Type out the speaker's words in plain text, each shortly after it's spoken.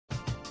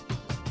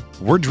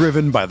We're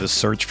driven by the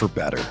search for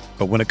better.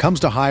 But when it comes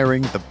to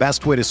hiring, the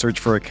best way to search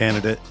for a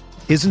candidate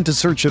isn't to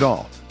search at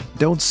all.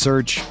 Don't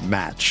search,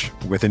 match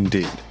with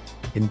Indeed.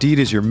 Indeed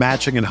is your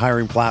matching and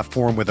hiring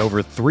platform with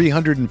over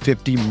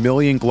 350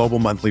 million global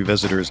monthly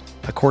visitors,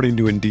 according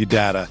to Indeed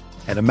data,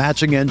 and a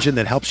matching engine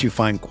that helps you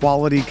find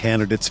quality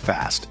candidates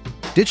fast.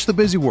 Ditch the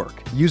busy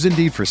work. Use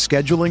Indeed for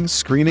scheduling,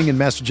 screening, and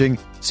messaging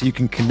so you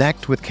can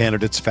connect with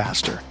candidates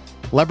faster.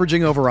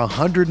 Leveraging over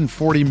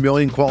 140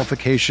 million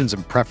qualifications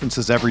and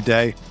preferences every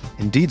day,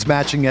 Indeed's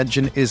matching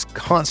engine is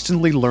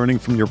constantly learning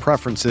from your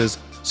preferences,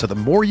 so the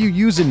more you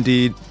use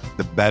Indeed,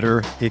 the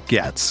better it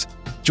gets.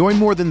 Join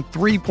more than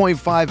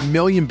 3.5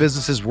 million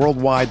businesses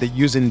worldwide that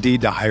use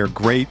Indeed to hire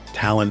great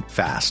talent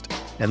fast.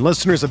 And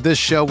listeners of this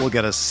show will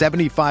get a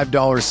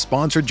 $75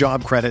 sponsored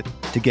job credit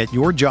to get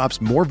your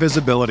jobs more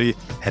visibility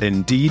at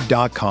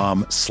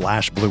Indeed.com/Blue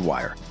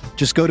Wire.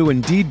 Just go to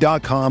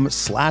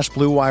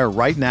Indeed.com/Blue Wire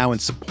right now and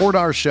support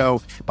our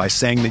show by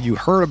saying that you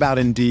heard about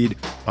Indeed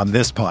on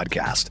this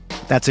podcast.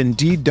 That's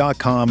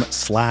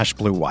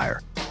Indeed.com/Blue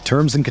Wire.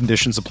 Terms and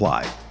conditions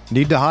apply.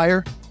 Need to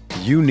hire?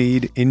 You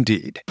need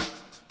Indeed.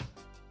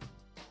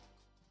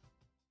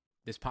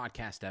 This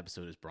podcast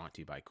episode is brought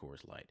to you by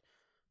Coors Light.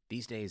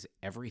 These days,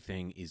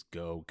 everything is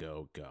go,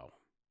 go, go.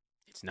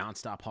 It's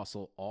nonstop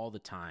hustle all the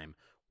time.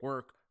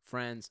 Work,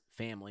 friends,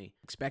 family,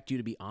 expect you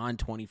to be on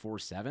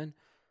 24/7.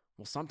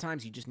 Well,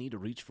 sometimes you just need to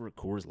reach for a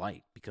Coors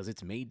Light because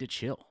it's made to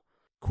chill.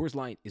 Coors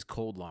Light is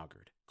cold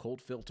lagered,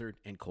 cold filtered,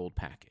 and cold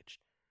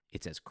packaged.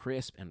 It's as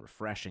crisp and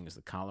refreshing as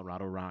the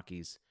Colorado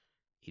Rockies.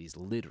 It is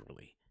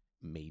literally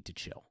made to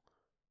chill.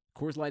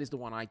 Coors Light is the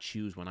one I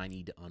choose when I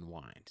need to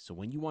unwind. So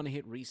when you want to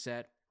hit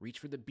reset, reach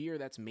for the beer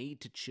that's made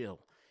to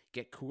chill.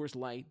 Get Coors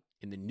Light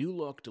in the new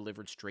look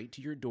delivered straight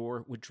to your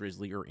door with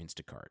Drizzly or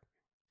Instacart.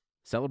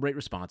 Celebrate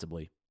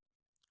responsibly.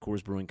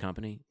 Coors Brewing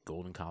Company,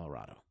 Golden,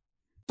 Colorado.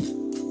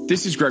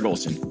 This is Greg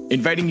Olson,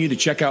 inviting you to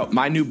check out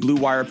my new Blue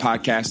Wire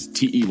podcast,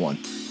 TE1,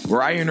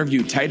 where I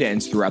interview tight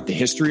ends throughout the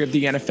history of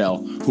the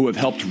NFL who have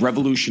helped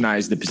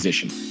revolutionize the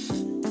position.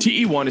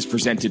 TE1 is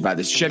presented by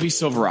the Chevy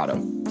Silverado.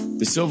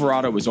 The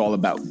Silverado is all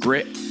about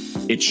grit.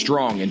 It's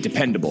strong and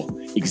dependable,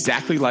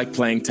 exactly like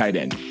playing tight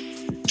end.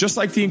 Just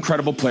like the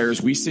incredible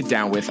players we sit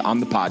down with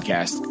on the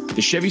podcast,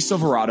 the Chevy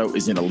Silverado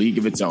is in a league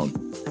of its own.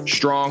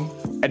 Strong,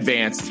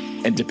 advanced,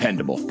 and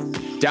dependable.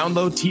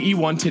 Download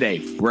TE1 today,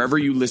 wherever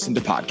you listen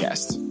to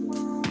podcasts.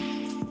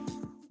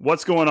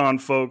 What's going on,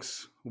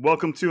 folks?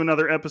 Welcome to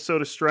another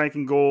episode of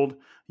Striking Gold,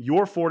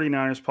 your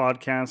 49ers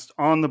podcast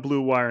on the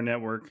Blue Wire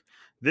Network.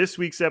 This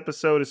week's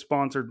episode is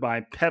sponsored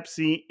by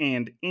Pepsi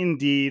and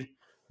Indeed.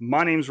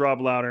 My name's Rob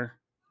Louder.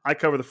 I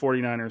cover the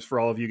 49ers for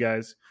all of you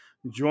guys.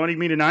 Joining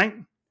me tonight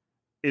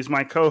is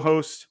my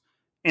co-host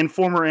and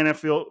former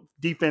NFL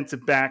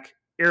defensive back,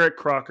 Eric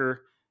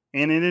Crocker.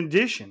 And in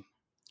addition,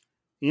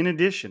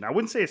 I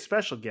wouldn't say a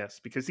special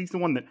guest because he's the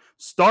one that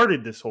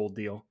started this whole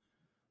deal,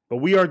 but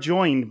we are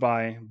joined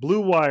by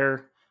Blue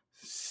Wire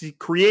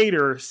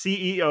creator,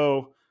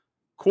 CEO,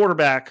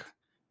 quarterback,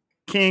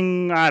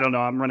 king, I don't know,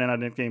 I'm running out of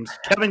nicknames,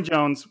 Kevin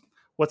Jones.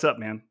 What's up,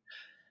 man?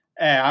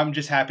 Hey, I'm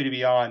just happy to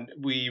be on.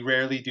 We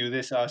rarely do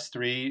this, us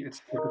three. It's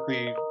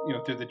typically,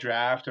 through the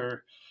draft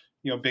or,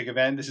 big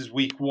event. This is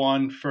week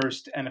one,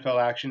 first NFL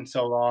action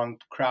so long.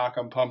 Croc,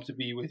 I'm pumped to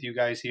be with you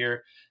guys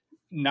here.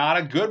 Not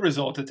a good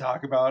result to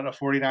talk about, a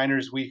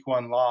 49ers week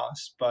one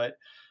loss, but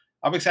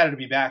I'm excited to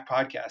be back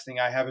podcasting.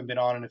 I haven't been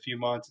on in a few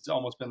months. It's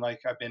almost been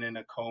like I've been in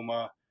a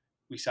coma.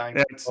 We signed.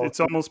 Yeah, it's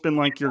almost been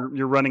like you're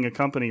running a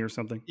company or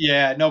something.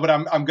 Yeah, no, but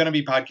I'm going to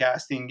be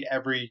podcasting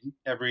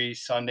every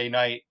Sunday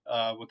night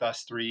with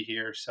us three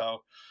here.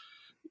 So,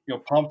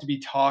 pumped to be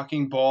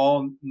talking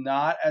ball.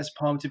 Not as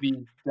pumped to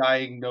be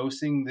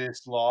diagnosing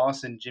this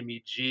loss and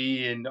Jimmy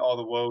G and all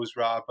the woes,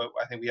 Rob. But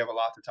I think we have a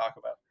lot to talk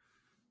about.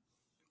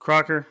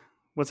 Crocker,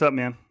 what's up,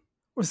 man?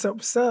 What's up?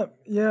 What's up?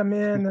 Yeah,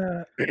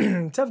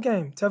 man. Tough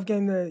game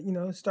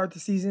to start the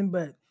season,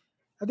 but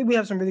I think we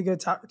have some really good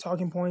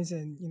talking points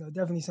and,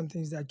 definitely some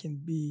things that can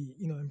be,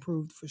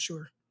 improved for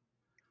sure.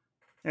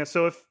 Yeah,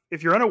 so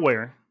if you're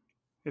unaware,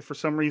 if for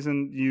some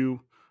reason you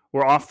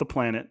were off the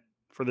planet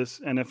for this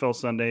NFL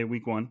Sunday,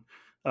 week one,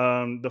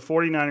 the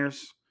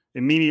 49ers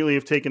immediately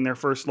have taken their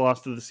first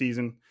loss of the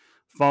season,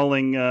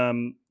 falling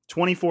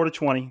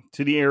 24-20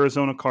 to the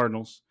Arizona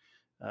Cardinals,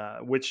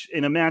 which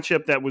in a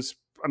matchup that was,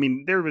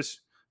 there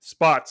was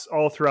spots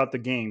all throughout the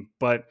game,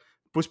 but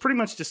was pretty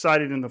much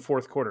decided in the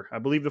fourth quarter. I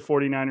believe the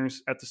 49ers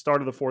at the start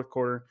of the fourth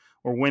quarter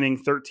were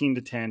winning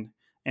 13-10,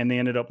 and they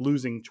ended up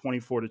losing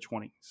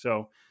 24-20.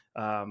 So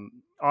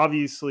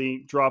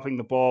obviously dropping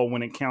the ball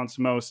when it counts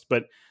most,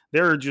 but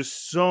there are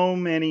just so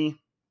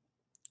many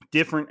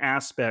different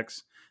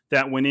aspects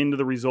that went into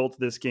the result of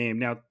this game.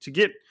 Now,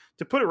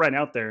 to put it right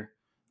out there,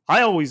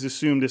 I always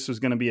assumed this was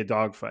going to be a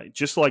dogfight,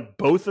 just like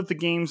both of the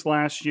games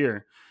last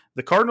year.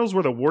 The Cardinals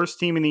were the worst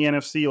team in the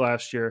NFC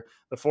last year.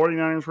 The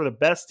 49ers were the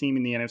best team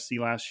in the NFC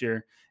last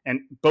year.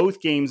 And both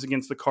games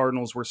against the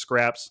Cardinals were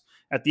scraps.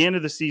 At the end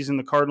of the season,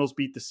 the Cardinals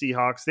beat the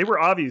Seahawks. They were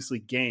obviously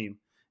game.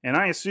 And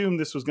I assumed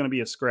this was going to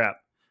be a scrap.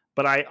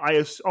 But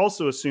I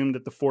also assumed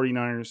that the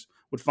 49ers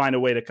would find a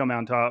way to come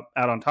out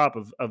on top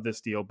of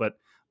this deal, but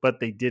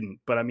they didn't.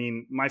 But I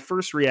mean, my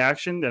first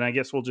reaction, and I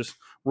guess we'll just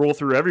roll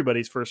through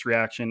everybody's first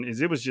reaction,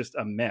 is it was just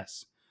a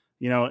mess.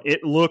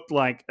 It looked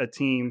like a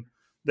team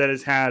that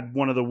has had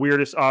one of the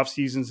weirdest off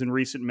seasons in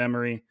recent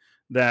memory,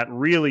 that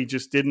really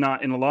just did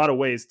not, in a lot of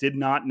ways, did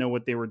not know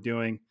what they were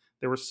doing.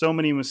 There were so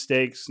many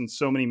mistakes and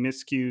so many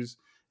miscues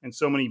and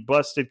so many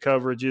busted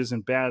coverages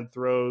and bad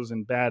throws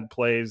and bad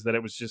plays that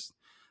it was just,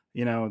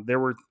 there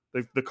were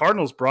the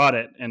Cardinals brought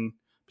it. And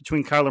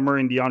between Kyler Murray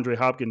and DeAndre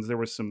Hopkins, there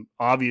was some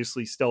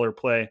obviously stellar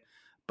play.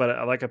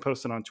 But like I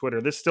posted on Twitter,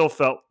 this still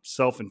felt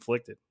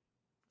self-inflicted.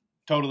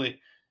 Totally.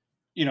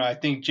 I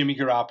think Jimmy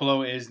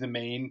Garoppolo is the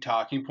main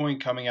talking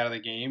point coming out of the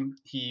game.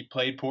 He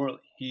played poorly.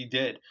 He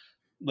did.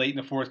 Late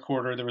in the fourth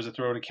quarter, there was a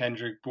throw to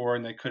Kendrick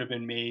Bourne that could have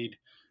been made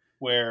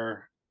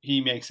where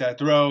he makes that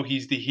throw.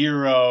 He's the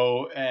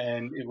hero,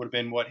 and it would have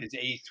been, his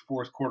 8th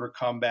fourth quarter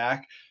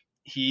comeback.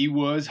 He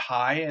was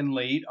high and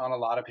late on a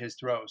lot of his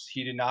throws.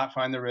 He did not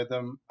find the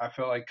rhythm. I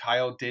felt like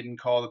Kyle didn't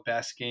call the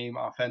best game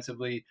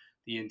offensively.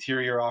 The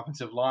interior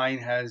offensive line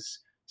has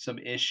some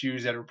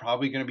issues that are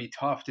probably going to be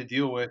tough to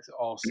deal with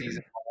all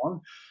season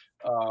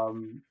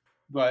long.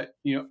 But,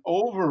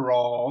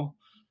 overall,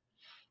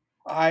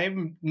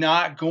 I'm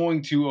not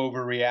going to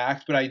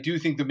overreact, but I do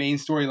think the main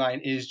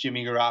storyline is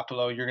Jimmy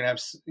Garoppolo. You're going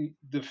to have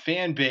the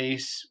fan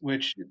base,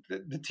 which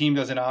the team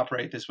doesn't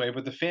operate this way,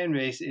 but the fan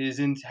base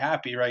isn't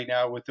happy right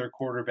now with their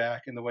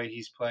quarterback and the way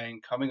he's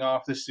playing, coming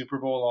off the Super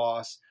Bowl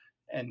loss.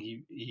 And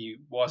he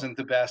wasn't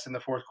the best in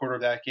the fourth quarter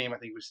of that game. I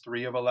think it was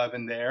 3 of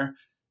 11 there.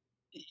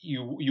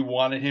 You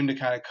wanted him to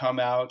kind of come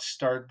out,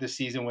 start the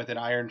season with an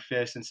iron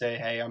fist and say,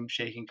 hey, I'm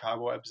shaking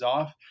cobwebs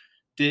off.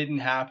 Didn't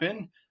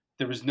happen.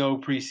 There was no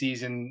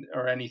preseason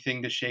or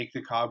anything to shake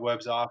the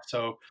cobwebs off.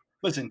 So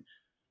listen,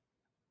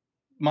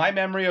 my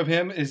memory of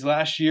him is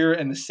last year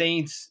and the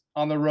Saints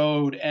on the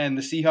road and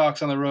the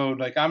Seahawks on the road.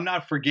 Like, I'm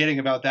not forgetting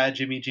about that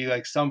Jimmy G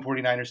like some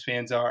 49ers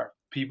fans are.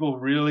 People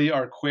really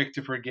are quick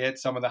to forget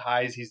some of the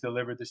highs he's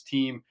delivered this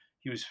team.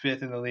 He was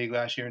 5th in the league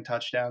last year in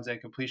touchdowns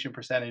and completion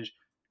percentage.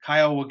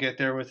 Kyle will get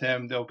there with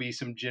him. There'll be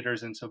some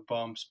jitters and some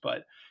bumps,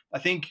 but I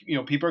think,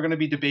 people are going to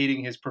be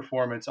debating his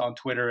performance on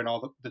Twitter and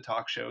all the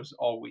talk shows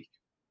all week.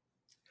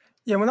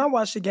 Yeah, when I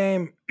watched the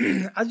game,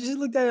 I just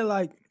looked at it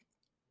like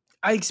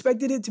I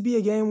expected it to be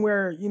a game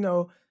where,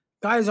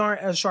 guys aren't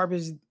as sharp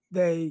as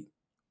they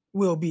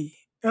will be.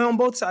 And on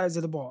both sides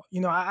of the ball.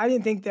 I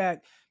didn't think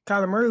that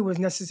Kyler Murray was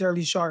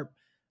necessarily sharp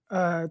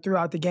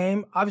throughout the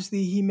game.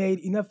 Obviously, he made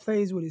enough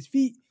plays with his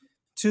feet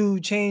to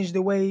change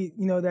the way,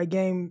 that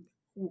game,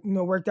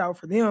 worked out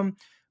for them.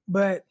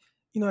 But,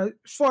 as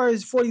far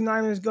as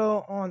 49ers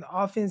go on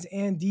offense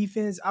and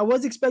defense, I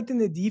was expecting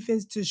the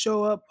defense to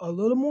show up a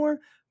little more.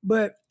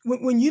 But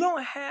when you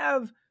don't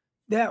have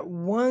that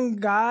one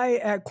guy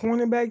at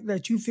cornerback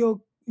that you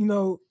feel,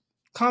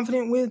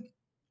 confident with,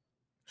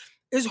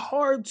 it's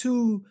hard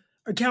to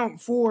account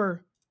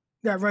for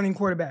that running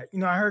quarterback.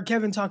 I heard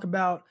Kevin talk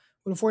about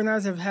the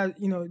 49ers have had,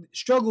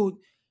 struggled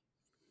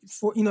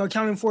for,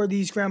 accounting for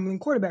these scrambling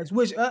quarterbacks,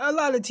 which a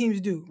lot of teams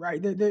do, right?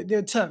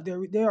 They're tough.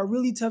 They are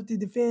really tough to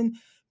defend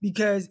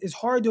because it's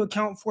hard to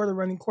account for the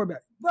running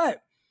quarterback.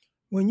 But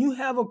when you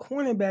have a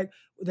cornerback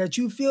that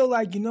you feel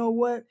like,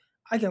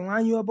 I can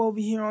line you up over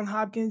here on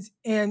Hopkins,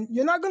 and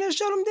you're not going to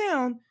shut him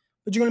down,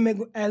 but you're going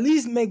to at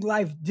least make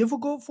life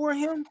difficult for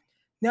him.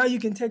 Now you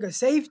can take a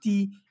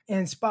safety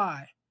and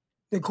spy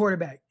the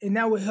quarterback, and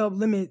that would help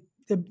limit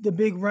the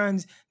big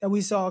runs that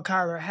we saw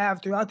Kyler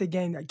have throughout the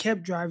game that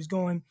kept drives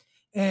going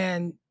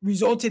and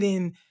resulted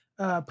in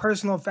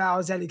personal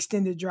fouls that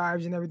extended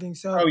drives and everything.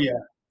 So, oh yeah.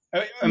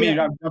 I mean,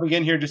 I'm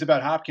again here just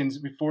about Hopkins.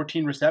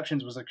 14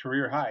 receptions was a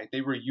career high. They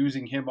were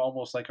using him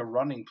almost like a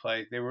running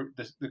play. They were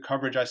the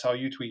coverage I saw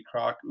you tweet,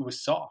 Croc. It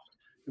was soft.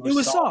 It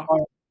was soft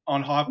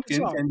on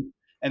Hopkins,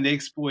 and they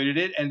exploited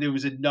it. And there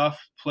was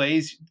enough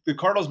plays. The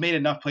Cardinals made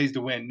enough plays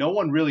to win. No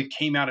one really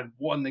came out and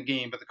won the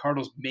game, but the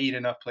Cardinals made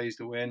enough plays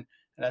to win,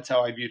 and that's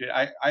how I viewed it.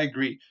 I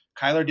agree.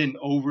 Kyler didn't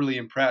overly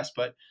impress,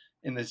 but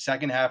in the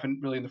second half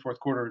and really in the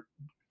fourth quarter,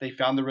 they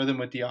found the rhythm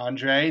with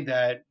DeAndre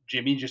that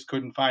Jimmy just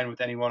couldn't find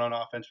with anyone on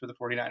offense for the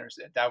 49ers.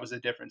 That was the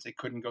difference. They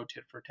couldn't go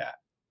tit for tat.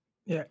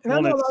 Yeah, and I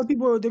know a lot of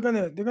people they're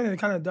gonna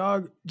kind of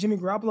dog Jimmy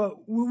Garoppolo,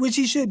 which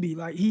he should be.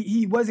 Like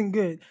he wasn't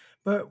good,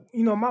 but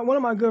one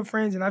of my good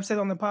friends, and I've said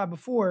on the pod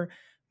before,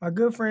 my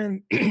good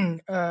friend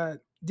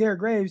Derek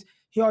Graves,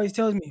 he always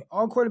tells me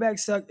all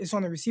quarterbacks suck. It's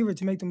on the receiver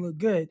to make them look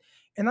good,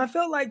 and I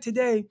felt like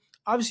today.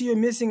 Obviously, you're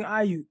missing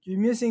Ayuk. You're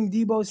missing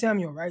Deebo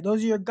Samuel, right?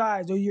 Those are your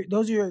guys.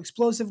 Those are your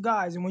explosive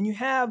guys. And when you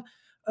have,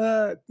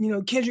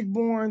 Kendrick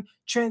Bourne,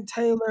 Trent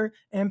Taylor,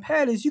 and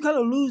Pettis, you kind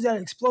of lose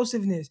that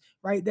explosiveness,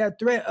 right? That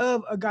threat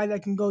of a guy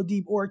that can go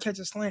deep or catch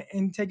a slant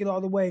and take it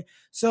all the way.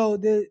 So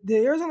the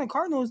Arizona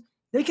Cardinals,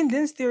 they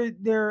condensed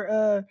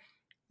their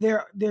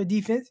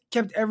defense,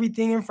 kept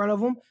everything in front of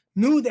them,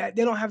 knew that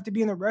they don't have to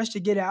be in a rush to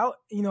get out,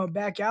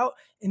 back out,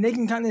 and they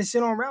can kind of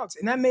sit on routes.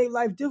 And that made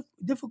life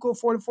difficult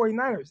for the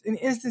 49ers. In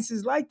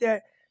instances like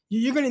that,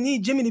 You're going to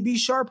need Jimmy to be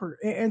sharper.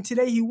 And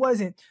today he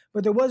wasn't.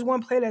 But there was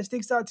one play that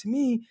sticks out to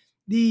me,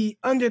 the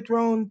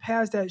underthrown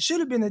pass that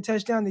should have been a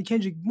touchdown to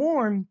Kendrick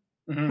Bourne.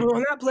 Well,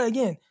 on that play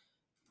again,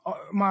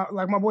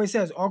 like my boy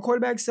says, all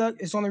quarterbacks suck.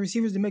 It's on the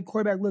receivers to make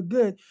quarterback look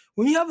good.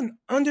 When you have an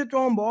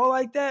underthrown ball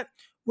like that,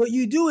 what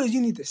you do is you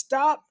need to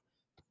stop,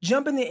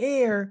 jump in the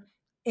air,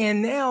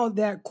 and now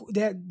that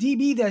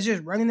DB that's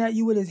just running at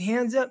you with his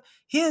hands up,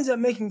 he ends up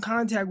making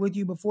contact with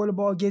you before the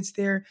ball gets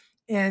there,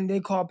 and they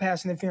call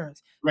pass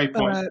interference. Right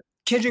point.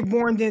 Kendrick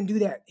Bourne didn't do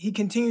that. He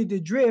continued to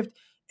drift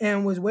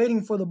and was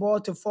waiting for the ball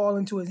to fall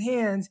into his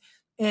hands.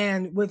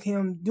 And with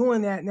him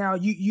doing that now,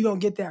 you don't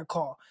get that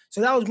call. So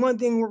that was one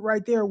thing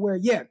right there where,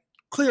 yeah,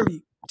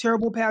 clearly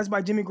terrible pass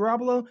by Jimmy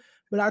Garoppolo.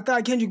 But I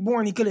thought Kendrick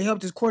Bourne, he could have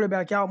helped his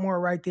quarterback out more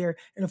right there.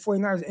 And the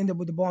 49ers end up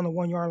with the ball on the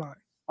 1 yard line.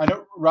 I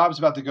know Rob's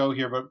about to go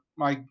here, but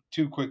my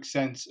 2 quick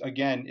cents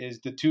again is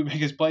the 2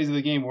 biggest plays of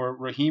the game were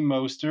Raheem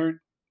Mostert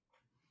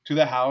to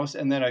the house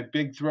and then a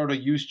big throw to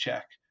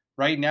Juszczyk.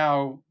 Right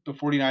now, the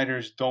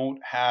 49ers don't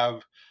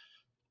have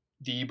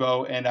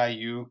Debo and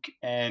Ayuk,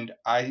 and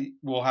I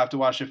will have to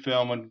watch the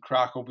film, and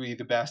Croc will be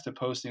the best at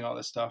posting all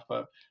this stuff,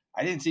 but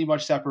I didn't see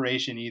much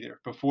separation either.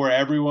 Before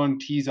everyone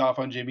tees off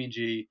on Jimmy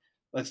G,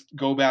 let's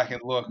go back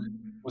and look.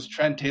 Was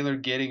Trent Taylor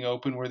getting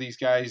open? Were these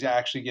guys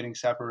actually getting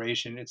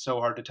separation? It's so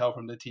hard to tell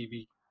from the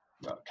TV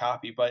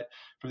copy, but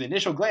from the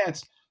initial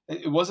glance,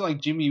 it wasn't like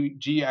Jimmy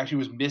G actually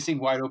was missing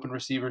wide open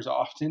receivers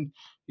often.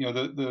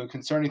 The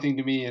concerning thing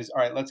to me is,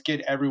 all right, let's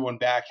get everyone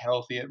back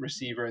healthy at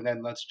receiver, and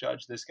then let's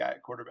judge this guy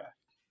at quarterback.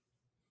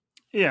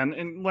 Yeah,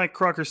 and like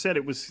Crocker said,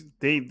 it was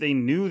they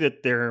knew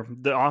that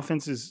the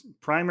offense's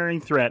primary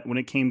threat when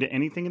it came to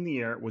anything in the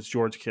air was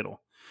George Kittle.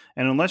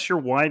 And unless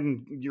you're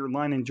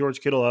lining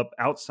George Kittle up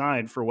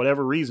outside for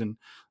whatever reason,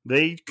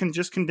 they can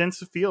just condense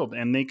the field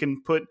and they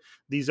can put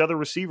these other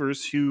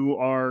receivers who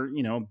are,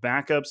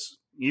 backups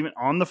even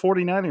on the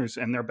 49ers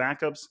and their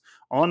backups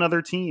on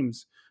other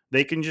teams.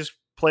 They can just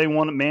play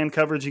one man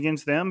coverage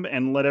against them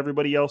and let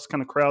everybody else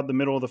kind of crowd the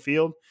middle of the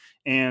field.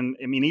 And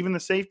I mean, even the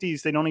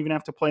safeties, they don't even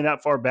have to play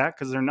that far back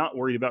because they're not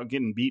worried about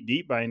getting beat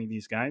deep by any of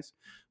these guys.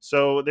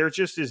 So there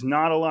just is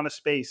not a lot of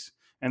space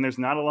and there's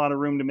not a lot of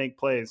room to make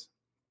plays.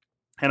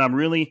 And I'm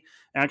really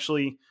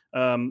actually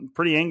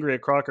pretty angry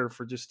at Crocker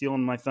for just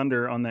stealing my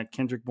thunder on that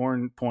Kendrick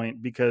Bourne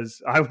point,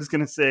 because I was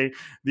going to say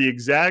the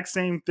exact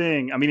same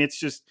thing. I mean, it's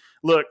just,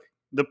 look,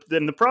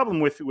 the problem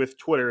with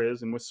Twitter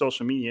is, and with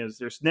social media is,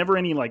 there's never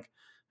any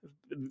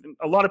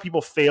a lot of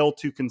people fail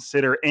to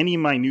consider any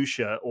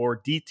minutia or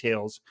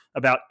details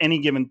about any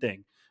given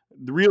thing.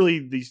 Really,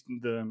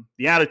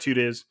 the attitude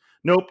is,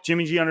 nope,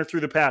 Jimmy G underthrew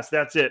the pass.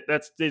 That's it.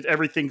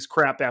 Everything's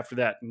crap after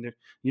that. And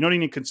you don't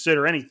even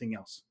consider anything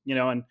else,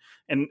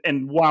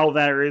 and while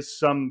there is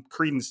some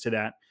credence to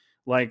that,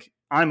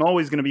 I'm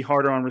always going to be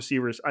harder on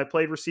receivers. I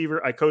played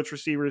receiver. I coach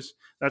receivers.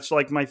 That's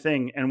my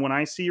thing. And when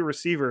I see a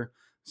receiver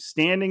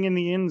standing in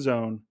the end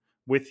zone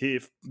with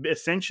his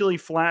essentially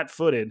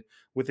flat-footed,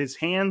 with his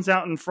hands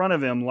out in front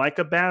of him like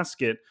a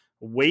basket,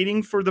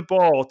 waiting for the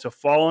ball to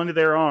fall into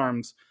their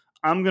arms,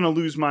 I'm going to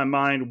lose my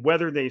mind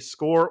whether they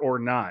score or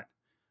not.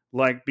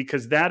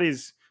 Because that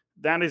is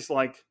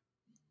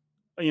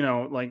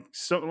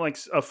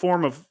a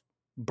form of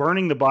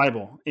burning the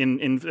Bible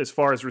in as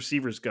far as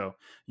receivers go.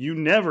 You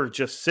never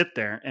just sit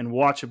there and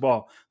watch a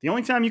ball. The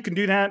only time you can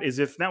do that is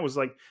if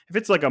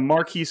it's like a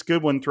Marquise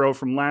Goodwin throw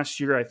from last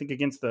year, I think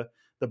against the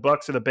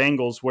Bucs or the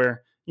Bengals,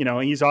 where,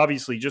 he's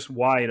obviously just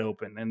wide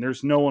open and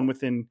there's no one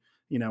within,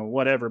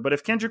 whatever. But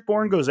if Kendrick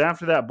Bourne goes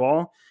after that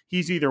ball,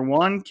 he's either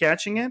one,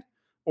 catching it,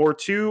 or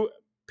two,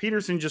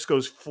 Peterson just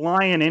goes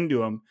flying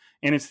into him,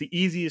 and it's the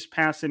easiest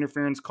pass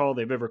interference call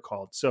they've ever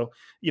called. So,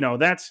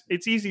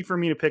 it's easy for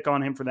me to pick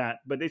on him for that,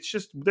 but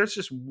there's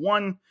just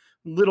one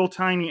little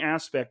tiny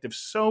aspect of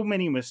so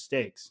many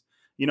mistakes,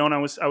 and I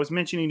was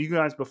mentioning to you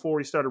guys before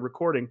we started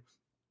recording,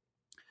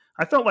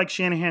 I felt like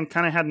Shanahan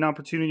kind of had an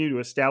opportunity to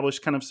establish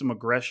kind of some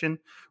aggression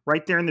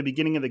right there in the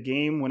beginning of the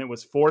game when it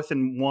was 4th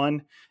and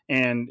 1,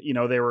 and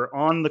they were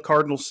on the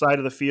Cardinals side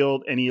of the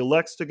field, and he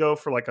elects to go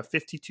for a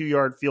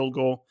 52-yard field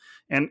goal,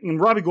 and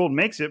Robbie Gould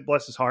makes it,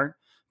 bless his heart.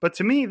 But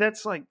to me,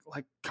 that's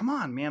come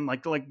on, man,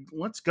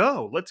 let's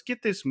go, let's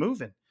get this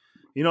moving.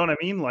 You know what I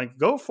mean?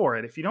 Go for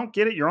it. If you don't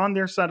get it, you're on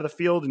their side of the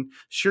field, and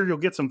sure, you'll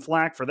get some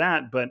flack for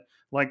that. But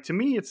to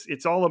me,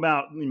 it's all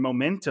about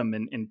momentum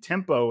and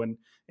tempo and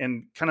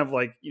kind of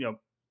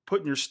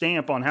putting your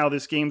stamp on how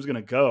this game's going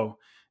to go.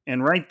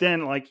 And right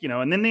then,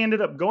 and then they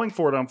ended up going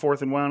for it on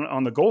 4th and 1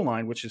 on the goal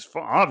line, which is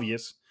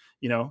obvious,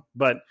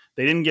 but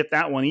they didn't get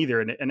that one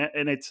either.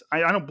 And it's,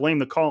 I don't blame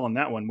the call on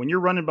that one. When you're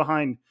running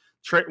behind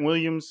Trent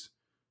Williams,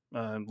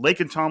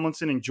 Laken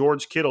Tomlinson, and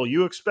George Kittle,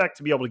 you expect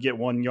to be able to get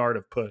 1 yard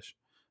of push,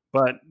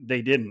 but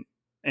they didn't.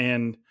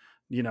 And,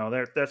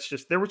 there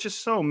were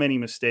just so many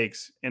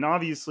mistakes. And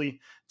obviously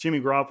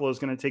Jimmy Garoppolo is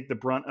going to take the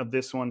brunt of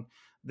this one.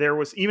 There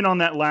was, even on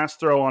that last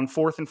throw on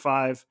 4th and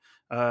 5,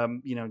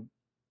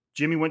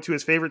 Jimmy went to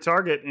his favorite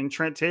target in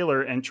Trent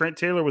Taylor, and Trent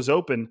Taylor was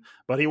open,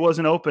 but he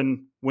wasn't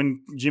open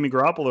when Jimmy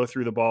Garoppolo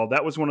threw the ball.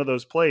 That was one of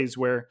those plays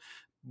where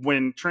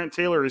when Trent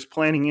Taylor is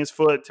planting his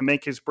foot to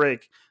make his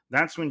break,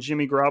 that's when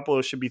Jimmy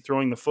Garoppolo should be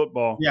throwing the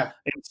football. Yeah.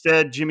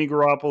 Instead, Jimmy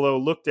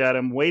Garoppolo looked at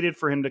him, waited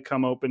for him to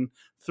come open,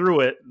 threw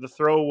it. The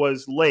throw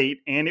was late,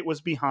 and it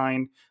was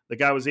behind. The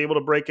guy was able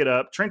to break it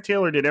up. Trent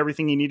Taylor did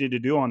everything he needed to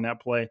do on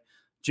that play.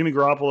 Jimmy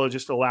Garoppolo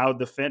just allowed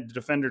the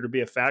defender to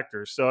be a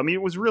factor. So, I mean,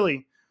 it was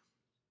really –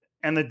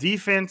 and the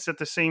defense at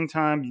the same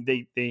time,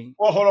 they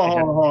well, hold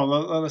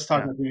on. Let's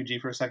talk about Jimmy G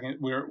for a second.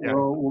 We'll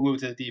move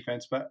to the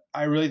defense, but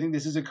I really think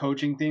this is a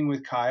coaching thing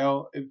with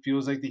Kyle. It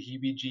feels like the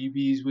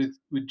heebie-jeebies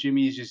with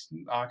Jimmy is just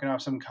knocking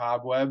off some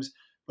cobwebs,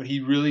 but he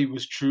really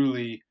was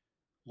truly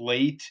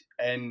late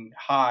and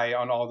high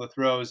on all the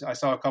throws. I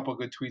saw a couple of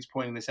good tweets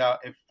pointing this out.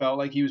 It felt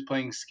like he was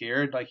playing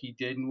scared, like he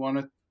didn't want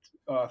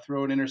to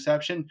throw an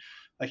interception,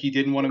 like he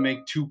didn't want to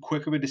make too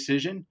quick of a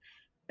decision.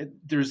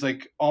 There's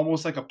like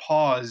almost like a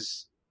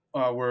pause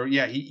where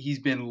he's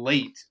been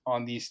late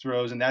on these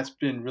throws, and that's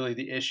been really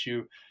the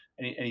issue,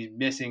 and he's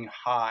missing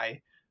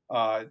high.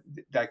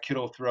 That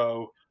Kittle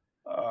throw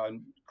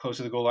close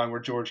to the goal line where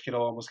George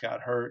Kittle almost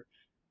got hurt.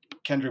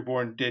 Kendrick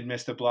Bourne did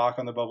miss the block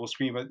on the bubble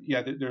screen, but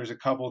there's a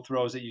couple of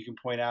throws that you can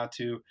point out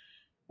to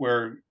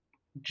where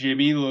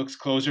Jimmy looks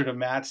closer to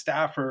Matt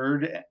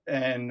Stafford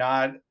and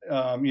not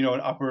an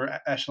upper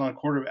echelon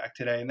quarterback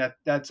today, and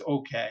that's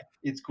okay.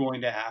 It's going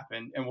to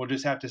happen, and we'll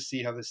just have to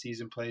see how the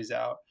season plays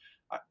out.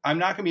 I'm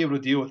not going to be able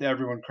to deal with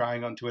everyone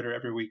crying on Twitter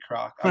every week,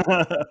 Croc.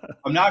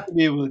 I'm not going to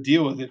be able to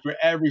deal with it for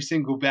every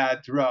single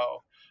bad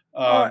throw.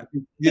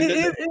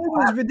 It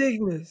was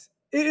ridiculous.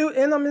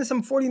 And I'm in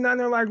some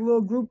 49er like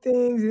little group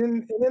things,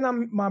 and then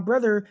I'm my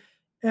brother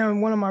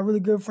and one of my really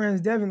good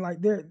friends, Devin. Like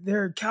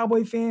they're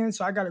Cowboy fans,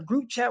 so I got a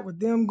group chat with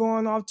them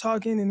going off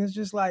talking, and it's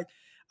just like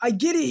I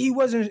get it. He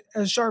wasn't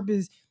as sharp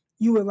as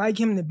you would like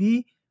him to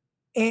be,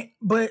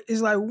 but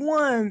it's like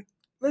one.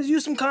 Let's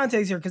use some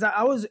context here, because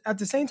I was at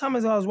the same time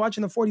as I was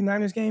watching the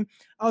 49ers game,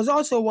 I was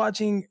also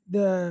watching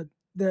the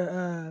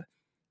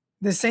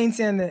Saints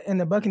and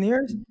the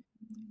Buccaneers,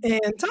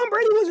 and Tom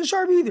Brady wasn't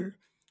sharp either.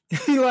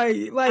 like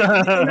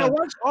and I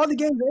watched all the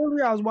games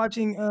earlier. I was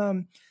watching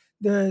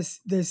the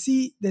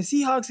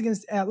Seahawks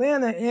against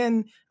Atlanta,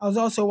 and I was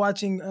also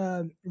watching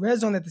Red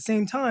Zone at the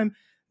same time.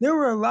 There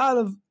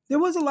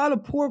was a lot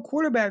of poor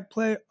quarterback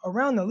play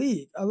around the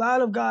league. A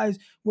lot of guys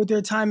with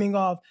their timing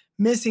off,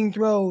 missing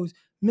throws,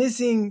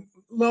 missing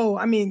low.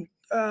 I mean,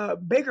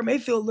 Baker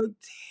Mayfield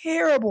looked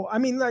terrible. I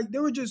mean, like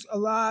there was a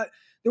lot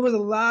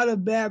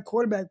of bad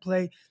quarterback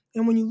play.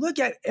 And when you look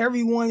at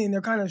everyone and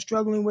they're kind of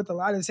struggling with a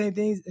lot of the same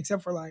things,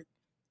 except for like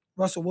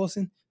Russell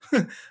Wilson,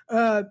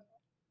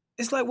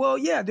 it's like, well,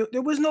 yeah,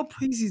 there was no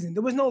preseason.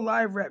 There was no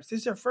live reps. This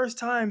is their first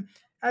time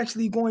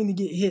actually going to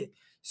get hit.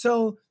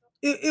 So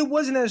it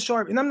wasn't as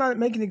sharp. And I'm not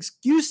making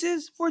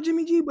excuses for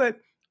Jimmy G, but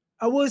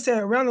I will say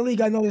around the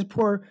league, I know there's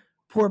poor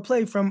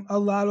play from a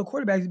lot of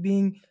quarterbacks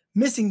being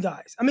missing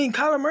guys. I mean,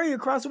 Kyler Murray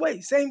across the way,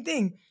 same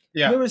thing.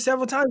 Yeah. There were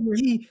several times where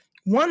he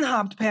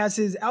one-hopped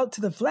passes out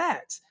to the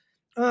flats,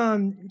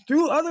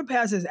 threw other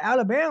passes out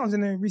of bounds,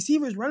 and the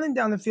receivers running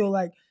down the field.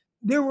 Like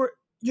you're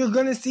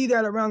going to see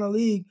that around the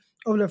league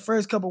over the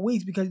first couple of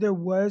weeks because there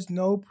was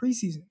no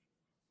preseason.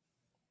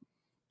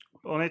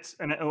 Well,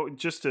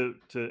 just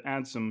to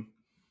add some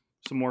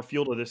more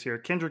fuel to this here,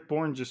 Kendrick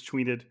Bourne just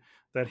tweeted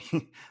that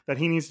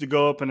he needs to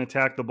go up and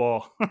attack the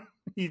ball.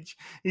 he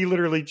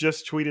literally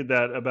just tweeted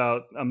that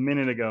about a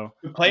minute ago.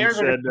 The players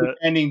are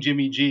defending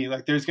Jimmy G.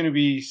 Like there's going to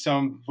be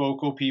some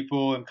vocal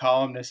people and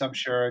columnists, I'm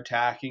sure,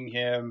 attacking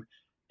him.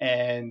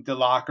 And the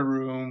locker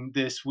room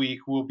this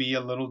week will be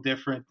a little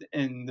different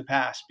in the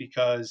past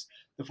because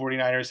the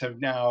 49ers have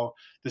now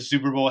the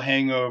Super Bowl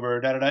hangover.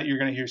 You're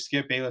going to hear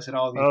Skip Bayless and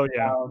all these. Oh,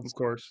 yeah, of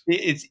course.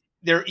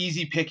 They're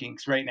easy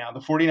pickings right now. The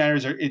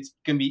 49ers it's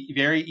going to be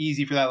very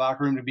easy for that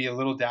locker room to be a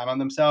little down on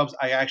themselves.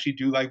 I actually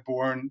do like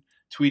Bourne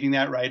tweeting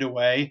that right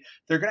away.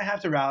 They're going to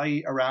have to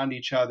rally around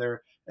each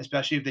other,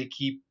 especially if they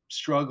keep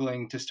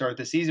struggling to start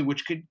the season,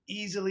 which could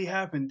easily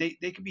happen.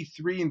 They could be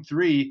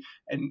 3-3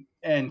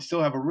 and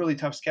still have a really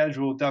tough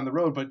schedule down the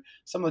road. But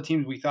some of the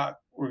teams we thought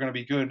were going to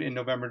be good in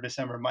November,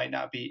 December might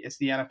not be. It's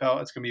the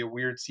NFL. It's going to be a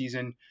weird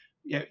season.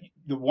 Yeah,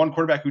 the one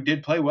quarterback who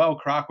did play well,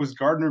 Croc, was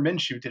Gardner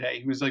Minshew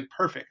today. He was like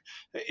perfect.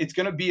 It's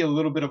going to be a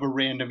little bit of a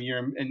random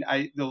year. And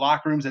the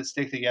locker rooms that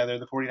stick together,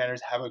 the 49ers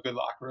have a good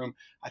locker room.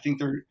 I think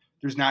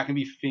there's not going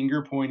to be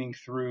finger pointing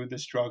through the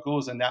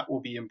struggles, and that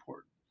will be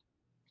important.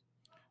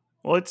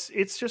 Well,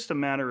 it's just a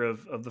matter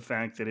of the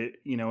fact that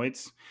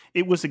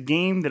it was a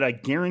game that I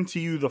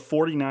guarantee you the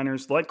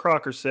 49ers, like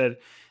Crocker said,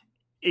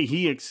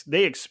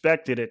 they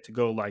expected it to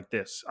go like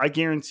this. I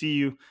guarantee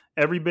you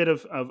every bit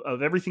of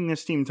everything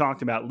this team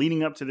talked about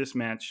leading up to this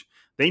match,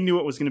 they knew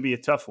it was going to be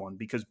a tough one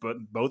because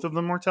both of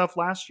them were tough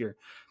last year.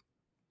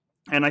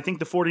 And I think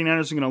the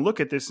 49ers are going to look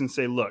at this and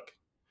say, look,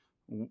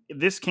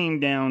 this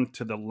came down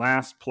to the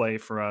last play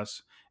for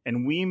us,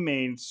 and we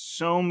made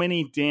so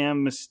many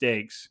damn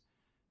mistakes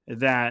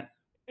that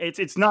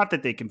it's not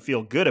that they can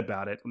feel good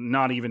about it,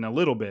 not even a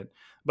little bit,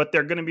 but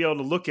they're going to be able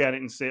to look at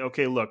it and say,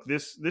 okay, look,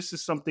 this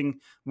is something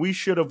we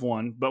should have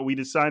won, but we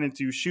decided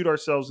to shoot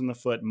ourselves in the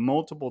foot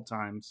multiple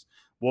times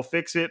We'll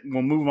fix it.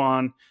 We'll move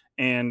on.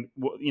 And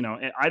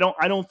I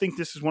don't think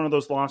this is one of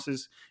those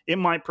losses. It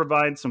might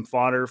provide some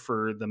fodder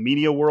for the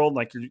media world,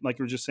 like you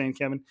were just saying,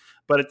 Kevin.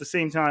 But at the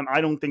same time, I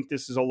don't think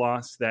this is a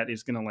loss that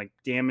is going to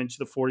damage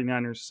the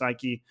 49ers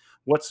psyche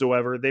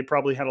whatsoever. They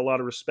probably had a lot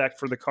of respect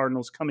for the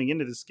Cardinals coming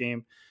into this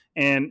game.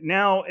 And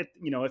now,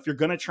 if you're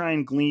going to try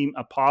and glean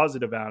a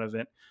positive out of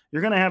it,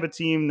 you're going to have a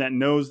team that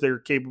knows they're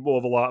capable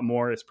of a lot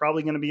more. It's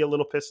probably going to be a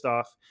little pissed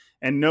off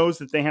and knows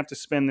that they have to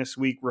spend this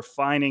week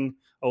refining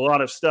a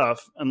lot of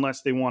stuff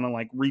unless they want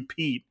to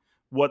repeat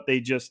what they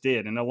just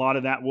did. And a lot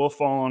of that will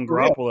fall on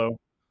Garoppolo,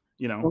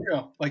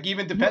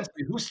 Even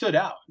defensively, who stood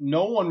out?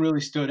 No one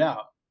really stood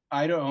out.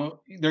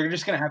 They're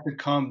just going to have to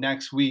come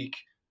next week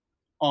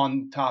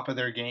on top of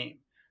their game.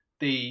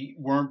 They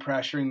weren't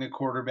pressuring the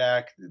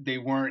quarterback. They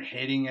weren't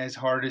hitting as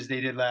hard as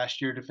they did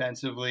last year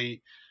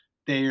defensively.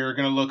 They are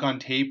going to look on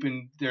tape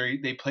and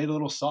they played a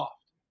little soft.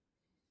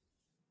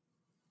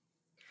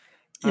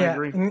 Yeah, I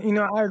agree. And,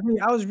 I agree.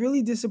 I was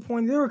really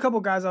disappointed. There were a couple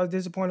guys I was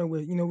disappointed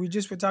with. We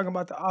just were talking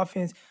about the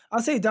offense.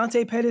 I'll say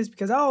Dante Pettis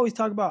because I always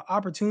talk about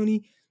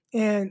opportunity.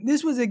 And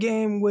this was a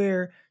game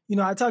where,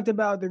 I talked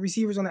about the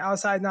receivers on the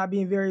outside not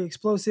being very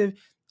explosive.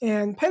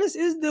 And Pettis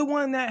is the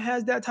one that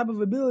has that type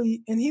of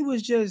ability, and he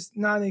was just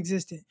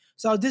non-existent.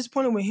 So I was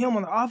disappointed with him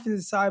on the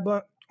offensive side.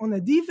 But on the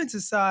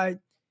defensive side,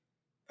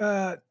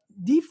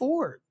 D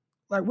Ford,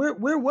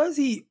 where was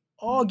he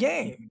all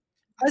game?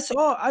 I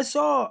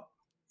saw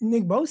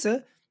Nick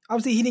Bosa.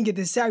 Obviously, he didn't get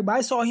the sack, but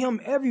I saw him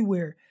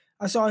everywhere.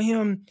 I saw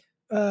him,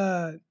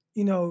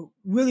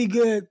 really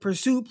good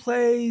pursuit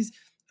plays.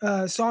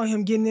 Saw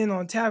him getting in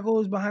on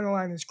tackles behind the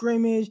line of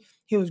scrimmage.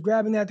 He was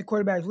grabbing at the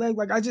quarterback's leg.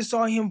 I just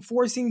saw him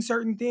forcing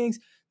certain things.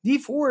 D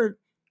Ford,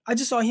 I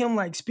just saw him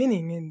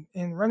spinning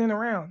and running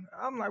around.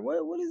 I'm like,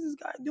 what is this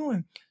guy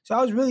doing? So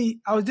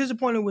I was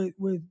disappointed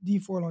with D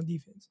Ford on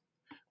defense.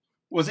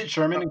 Was it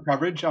Sherman in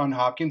coverage on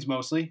Hopkins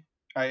mostly?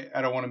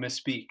 I don't want to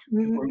misspeak.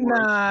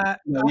 Nah.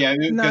 Yeah,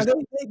 they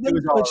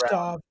switched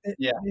off.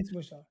 They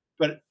switched off.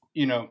 But,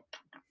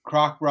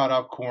 Croc brought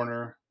up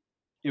corner.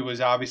 It was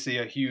obviously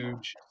a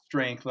huge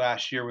strength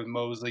last year with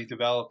Mosley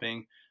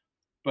developing.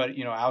 But,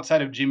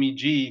 outside of Jimmy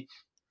G,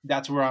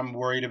 that's where I'm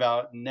worried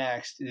about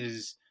next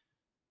is,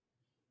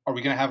 are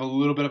we going to have a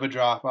little bit of a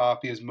drop-off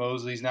because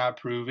Mosley's not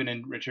proven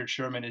and Richard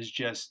Sherman is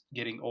just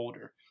getting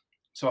older?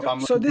 So if I'm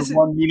looking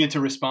for 1 unit to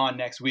respond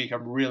next week,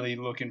 I'm really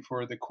looking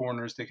for the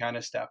corners to kind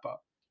of step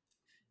up.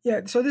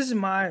 Yeah, so this is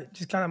my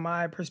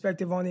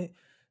perspective on it.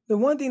 The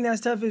one thing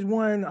that's tough is,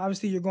 one,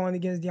 obviously you're going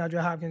against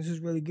DeAndre Hopkins, who's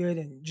really good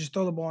and just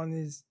throw the ball in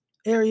his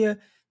area.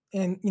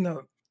 And,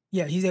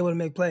 he's able to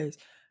make plays.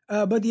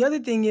 But the other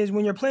thing is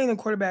when you're playing a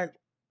quarterback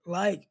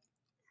like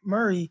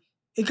Murray,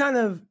 it kind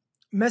of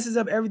messes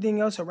up everything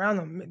else around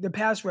him, the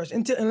pass rush.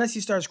 Unless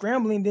you start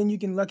scrambling, then you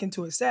can luck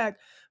into a sack.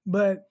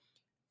 But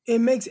it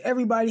makes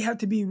everybody have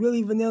to be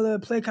really vanilla,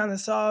 play kind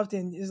of soft.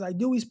 And it's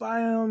do we spy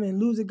him and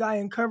lose a guy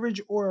in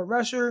coverage or a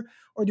rusher?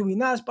 Or do we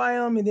not spy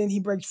him and then he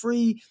breaks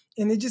free?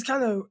 And it just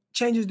kind of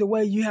changes the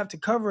way you have to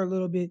cover a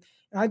little bit.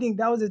 And I think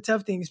that was a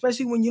tough thing,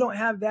 especially when you don't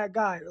have that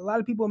guy. A lot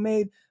of people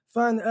made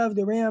fun of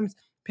the Rams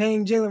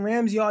paying Jalen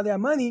Ramsey all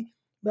that money.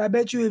 But I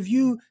bet you if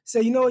you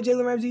say, you know what,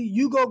 Jalen Ramsey,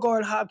 you go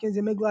guard Hopkins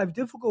and make life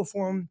difficult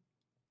for him,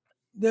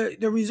 the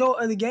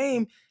result of the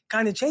game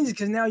kind of changes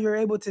because now you're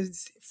able to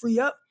free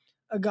up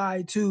a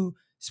guy to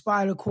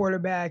spy the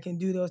quarterback and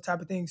do those type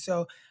of things.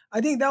 So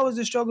I think that was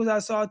the struggles I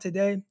saw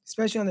today,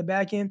 especially on the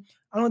back end.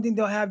 I don't think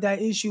they'll have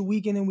that issue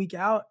week in and week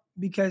out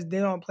because they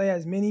don't play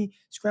as many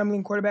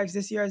scrambling quarterbacks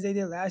this year as they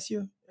did last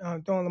year,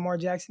 throwing Lamar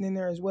Jackson in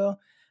there as well.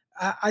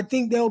 I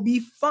think they'll be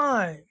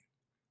fine,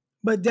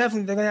 but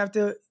definitely they're going to have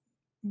to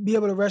be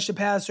able to rush the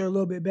passer a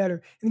little bit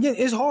better. And again,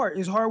 it's hard.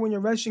 It's hard when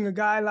you're rushing a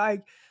guy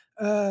like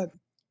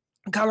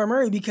Kyler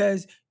Murray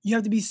because you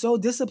have to be so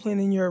disciplined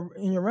in your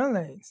run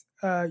lanes,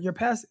 your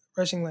pass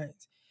rushing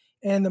lanes.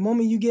 And the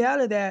moment you get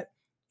out of that,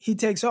 he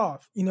takes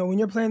off. When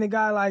you're playing a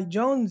guy like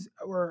Jones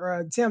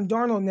or Sam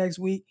Darnold next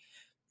week,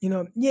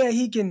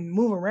 he can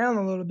move around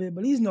a little bit,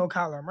 but he's no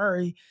Kyler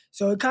Murray.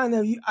 So it kind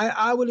of,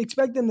 I would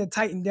expect them to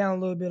tighten down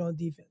a little bit on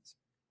defense.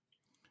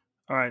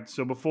 All right.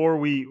 So before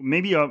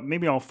maybe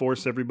I'll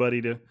force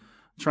everybody to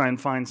try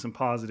and find some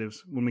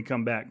positives when we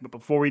come back. But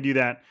before we do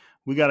that,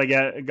 we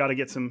gotta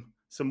get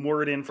some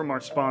word in from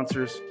our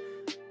sponsors.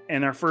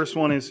 And our first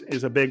one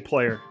is a big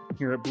player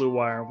here at Blue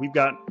Wire. We've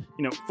got,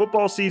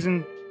 football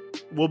season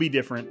will be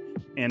different,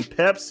 and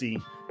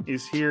Pepsi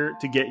is here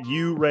to get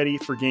you ready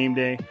for game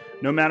day,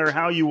 no matter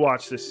how you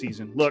watch this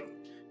season. Look,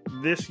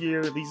 this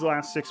year, these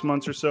last 6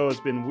 months or so has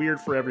been weird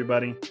for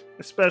everybody,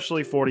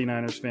 especially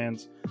 49ers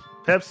fans.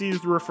 Pepsi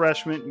is the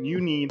refreshment you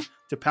need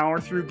to power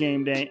through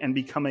game day and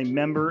become a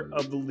member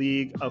of the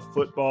League of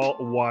Football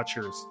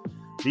Watchers.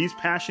 These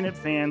passionate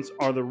fans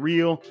are the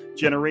real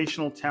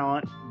generational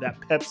talent that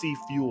Pepsi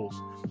fuels.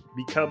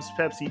 Because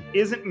Pepsi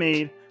isn't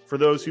made for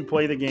those who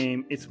play the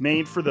game, it's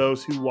made for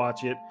those who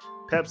watch it.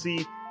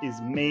 Pepsi is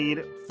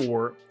made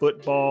for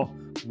football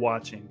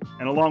watching.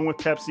 And along with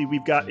Pepsi,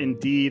 we've got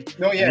Indeed.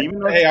 No, yeah. And even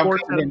though Hey,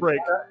 sports had a break.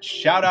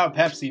 Shout out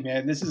Pepsi,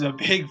 man. This is a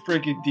big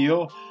freaking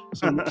deal.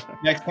 So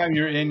next time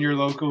you're in your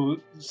local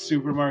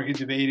supermarket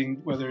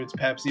debating whether it's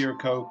Pepsi or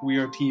Coke, we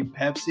are Team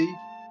Pepsi.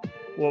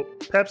 Well,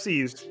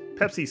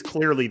 Pepsi's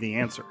clearly the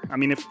answer. I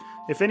mean,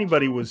 if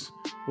anybody was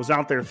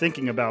out there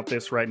thinking about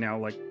this right now,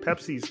 like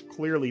Pepsi's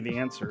clearly the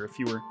answer. If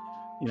you were,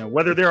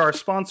 whether they're our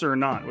sponsor or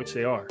not, which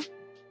they are.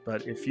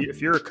 But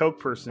if you're a Coke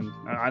person,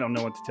 I don't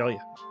know what to tell you.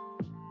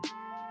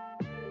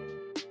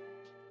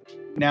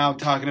 Now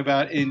talking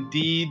about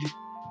Indeed,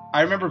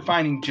 I remember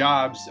finding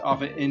jobs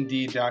off of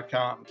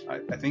Indeed.com.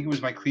 I think it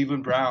was my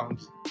Cleveland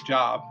Browns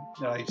job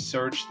that I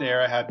searched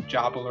there. I had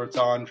job alerts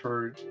on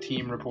for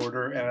Team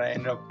Reporter, and I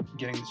ended up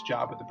getting this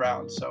job with the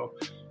Browns. So,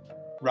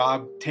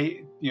 Rob,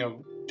 take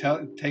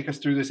us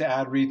through this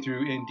ad read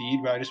through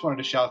Indeed, but I just wanted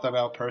to shout them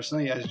out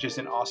personally as just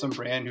an awesome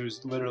brand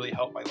who's literally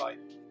helped my life.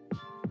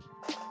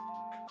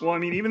 Well, I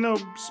mean, even though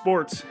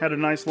sports had a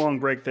nice long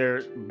break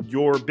there,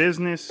 your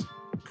business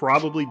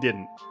probably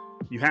didn't.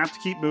 You have to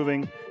keep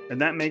moving,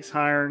 and that makes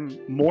hiring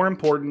more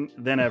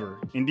important than ever.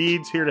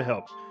 Indeed's here to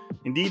help.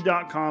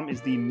 Indeed.com is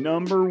the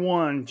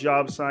 #1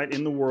 job site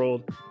in the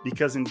world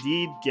because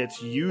Indeed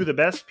gets you the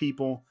best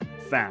people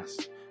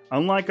fast.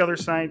 Unlike other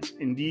sites,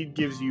 Indeed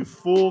gives you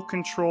full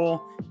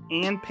control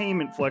and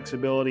payment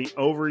flexibility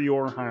over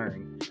your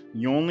hiring.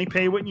 You only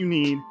pay what you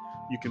need.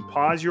 You can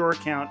pause your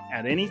account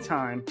at any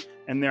time,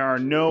 and there are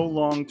no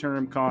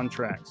long-term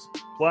contracts.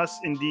 Plus,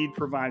 Indeed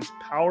provides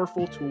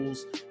powerful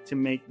tools to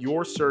make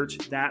your search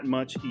that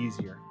much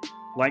easier.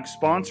 Like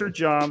sponsored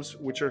jobs,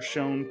 which are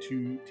shown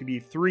to be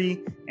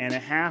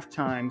 3.5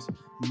 times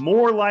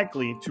more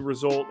likely to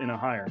result in a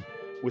hire.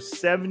 With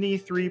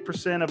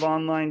 73% of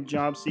online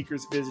job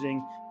seekers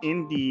visiting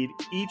Indeed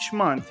each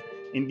month,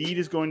 Indeed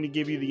is going to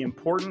give you the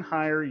important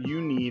hire you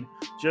need,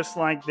 just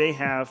like they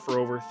have for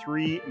over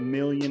 3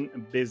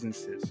 million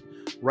businesses.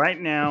 Right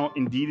now,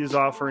 Indeed is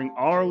offering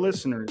our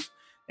listeners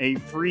a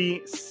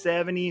free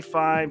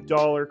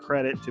 $75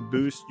 credit to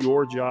boost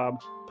your job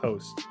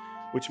post,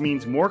 which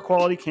means more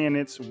quality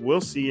candidates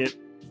will see it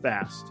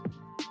fast.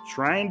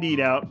 Try Indeed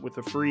out with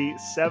a free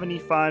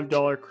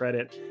 $75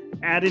 credit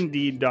at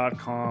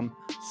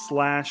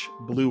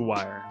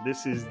Indeed.com/BlueWire.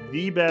 This is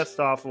the best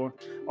offer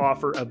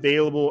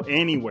available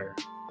anywhere.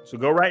 So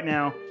go right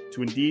now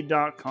to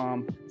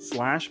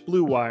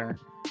Indeed.com/BlueWire.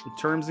 The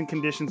terms and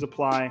conditions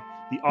apply.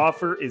 The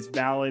offer is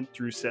valid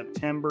through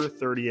September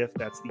 30th.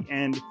 That's the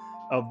end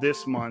of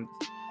this month.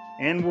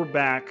 And we're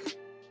back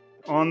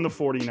on the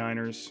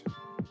 49ers,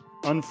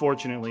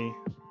 unfortunately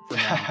for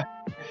now.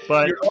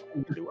 But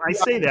I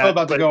say that. I'm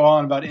about to go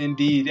on about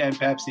Indeed and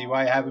Pepsi,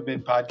 why I haven't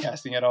been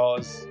podcasting at all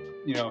is,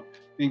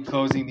 been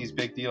closing these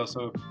big deals.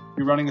 So if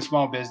you're running a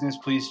small business,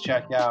 please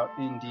check out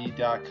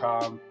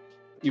Indeed.com.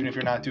 Even if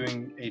you're not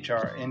doing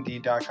HR,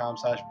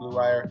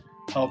 Indeed.com/BlueWire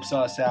helps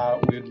us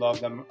out. We would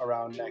love them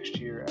around next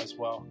year as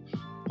well.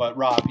 But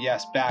Rob,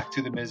 yes, back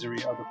to the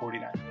misery of the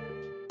 49ers.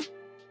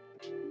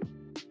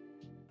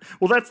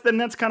 Well, that's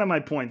kind of my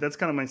point. That's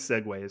kind of my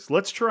segue. Is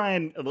let's try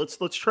and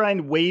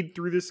wade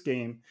through this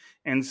game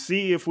and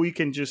see if we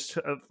can just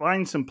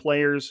find some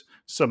players,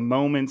 some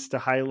moments to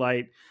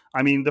highlight.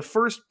 I mean, the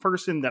first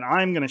person that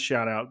I'm going to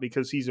shout out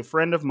because he's a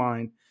friend of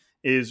mine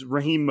is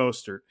Raheem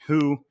Mostert,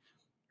 who,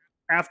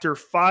 after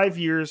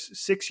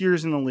 6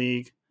 years in the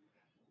league,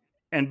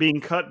 and being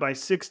cut by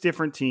 6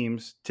 different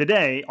teams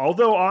today,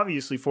 although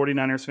obviously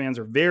 49ers fans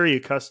are very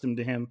accustomed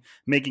to him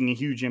making a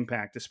huge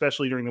impact,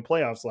 especially during the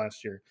playoffs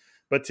last year.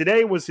 But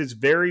today was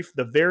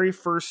the very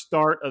first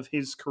start of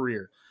his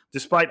career.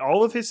 Despite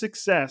all of his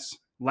success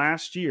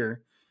last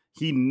year,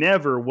 he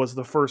never was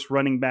the first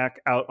running back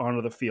out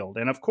onto the field.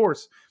 And of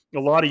course, a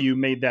lot of you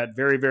made that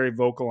very, very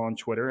vocal on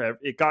Twitter.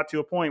 It got to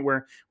a point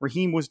where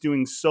Raheem was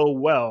doing so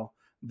well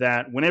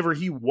that whenever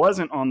he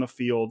wasn't on the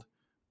field,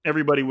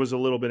 everybody was a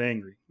little bit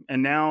angry.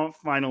 And now,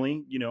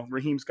 finally,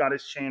 Raheem's got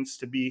his chance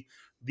to be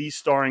the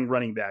starring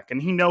running back.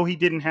 And he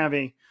didn't have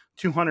a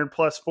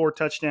 200-plus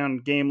 4-touchdown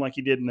game like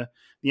he did in the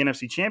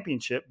NFC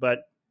Championship,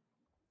 but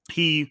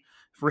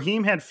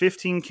Raheem had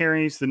 15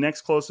 carries. The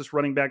next closest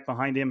running back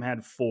behind him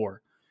had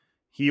 4.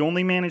 He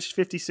only managed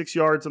 56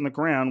 yards on the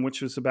ground,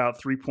 which was about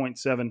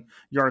 3.7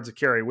 yards a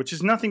carry, which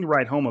is nothing to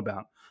write home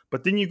about.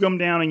 But then you come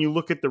down and you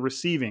look at the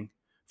receiving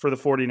for the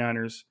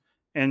 49ers,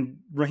 and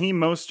Raheem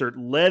Mostert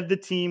led the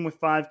team with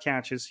 5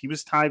 catches. He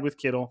was tied with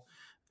Kittle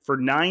for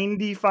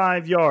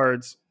 95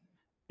 yards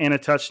and a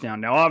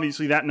touchdown. Now,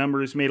 obviously, that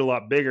number is made a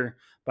lot bigger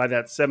by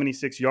that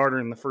 76-yarder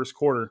in the first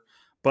quarter.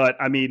 But,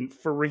 I mean,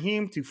 for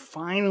Raheem to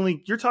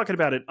finally – you're talking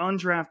about an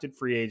undrafted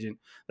free agent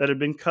that had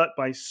been cut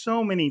by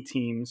so many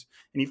teams,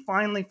 and he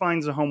finally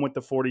finds a home with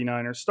the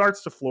 49ers,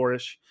 starts to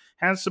flourish,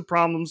 has some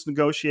problems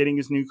negotiating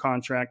his new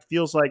contract,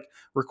 feels like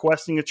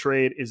requesting a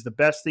trade is the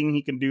best thing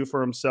he can do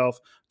for himself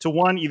to,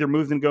 one, either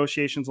move the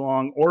negotiations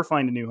along or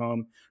find a new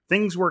home.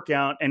 Things work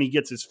out, and he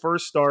gets his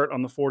first start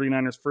on the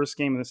 49ers' first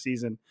game of the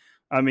season.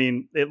 I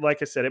mean,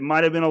 like I said, it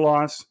might have been a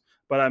loss,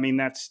 but, I mean,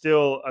 that's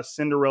still a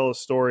Cinderella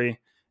story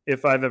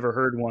if I've ever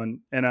heard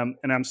one, and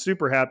I'm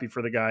super happy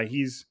for the guy.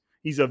 He's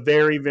a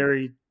very,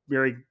 very,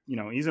 very,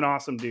 he's an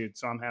awesome dude,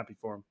 so I'm happy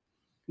for him.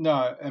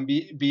 No, and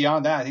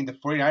beyond that, I think the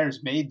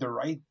 49ers made the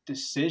right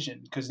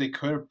decision because they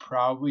could have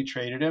probably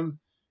traded him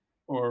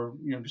or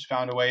just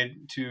found a way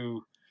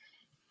to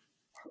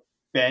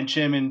bench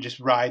him and just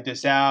ride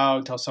this out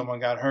until someone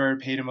got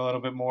hurt, paid him a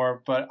little bit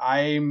more. But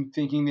I'm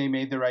thinking they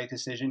made the right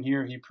decision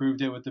here. He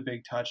proved it with the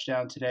big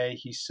touchdown today.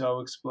 He's so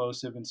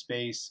explosive in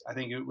space. I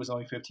think it was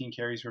only 15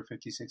 carries for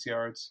 56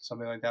 yards,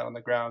 something like that on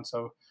the ground.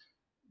 So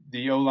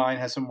the O-line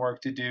has some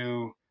work to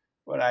do,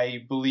 but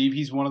I believe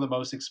he's one of the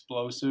most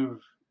explosive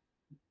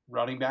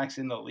running backs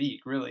in the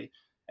league, really,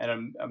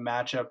 and a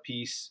matchup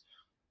piece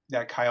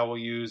that Kyle will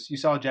use. You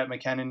saw Jet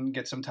McKinnon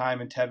get some time,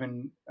 and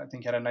Tevin, I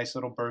think, had a nice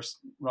little burst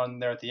run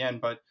there at the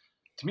end. But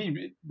to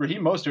me,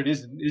 Raheem Mostert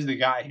is the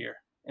guy here,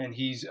 and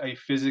he's a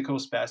physical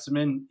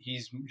specimen.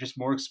 He's just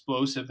more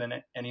explosive than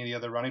any of the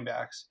other running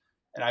backs,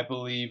 and I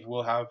believe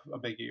we'll have a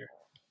big year.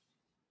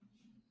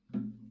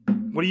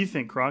 What do you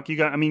think, Croc?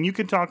 You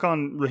could talk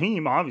on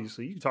Raheem,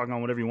 obviously. You can talk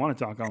on whatever you want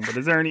to talk on, but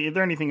is there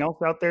anything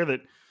else out there that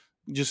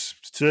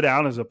just stood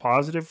out as a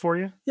positive for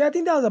you? Yeah, I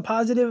think that was a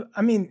positive.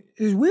 I mean,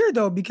 it's weird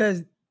though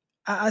because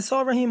I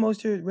saw Raheem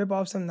Mostert rip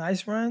off some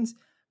nice runs.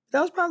 That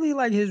was probably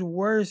like his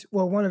worst,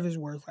 well, one of his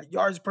worst, like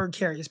yards per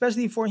carry,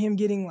 especially for him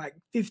getting like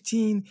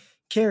 15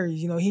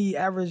 carries. He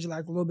averaged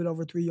like a little bit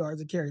over 3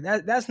 yards a carry.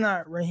 That's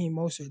not Raheem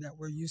Mostert that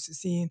we're used to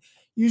seeing.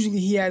 Usually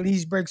he at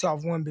least breaks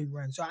off one big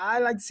run. So I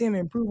like to see him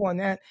improve on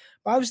that.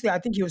 But obviously I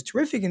think he was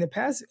terrific in the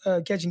pass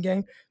catching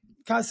game.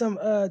 Caught some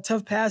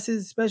tough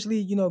passes,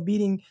 especially,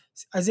 beating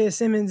Isaiah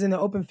Simmons in the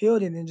open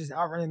field and then just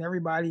outrunning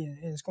everybody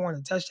and scoring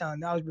a touchdown.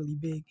 That was really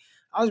big.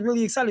 I was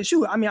really excited.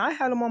 Shoot, I mean, I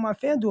had him on my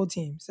FanDuel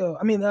team. So,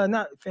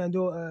 not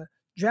FanDuel,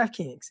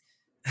 DraftKings.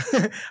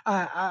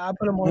 I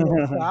put him on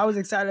there. So I was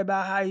excited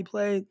about how he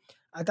played.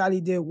 I thought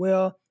he did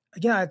well.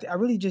 Again, I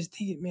really just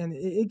think,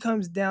 it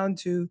comes down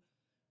to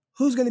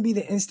who's going to be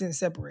the instant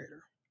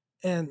separator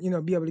and,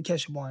 be able to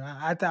catch the ball. And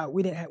I thought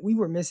we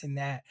were missing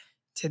that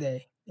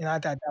today. And I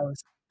thought that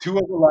was 2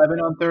 of 11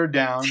 on third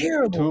down.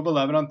 terrible. 2 of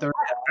 11 on third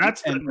down.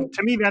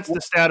 To me, that's the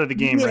stat of the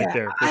game right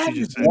there. What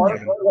you just said. Hold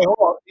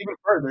on,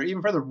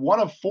 even further. 1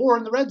 of 4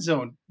 in the red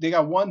zone. They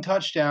got 1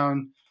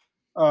 touchdown,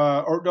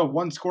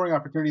 one scoring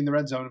opportunity in the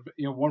red zone.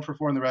 1 for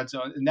 4 in the red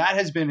zone, and that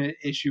has been an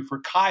issue for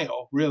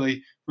Kyle.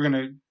 Really, we're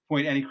going to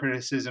point any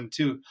criticism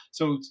to.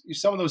 So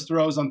some of those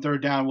throws on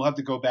third down, we'll have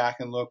to go back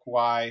and look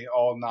why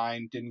all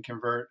 9 didn't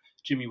convert.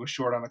 Jimmy was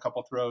short on a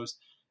couple throws.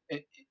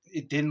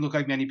 It didn't look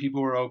like many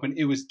people were open.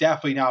 It was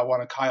definitely not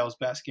one of Kyle's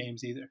best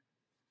games either.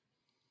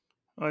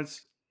 Well,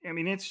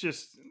 it's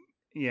just,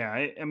 yeah.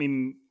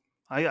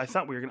 I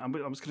thought I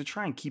was going to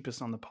try and keep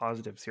us on the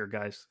positives here,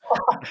 guys.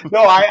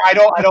 No, I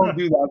don't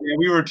do that, man.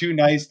 We were too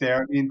nice there.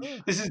 I mean,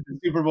 this is the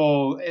Super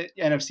Bowl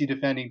NFC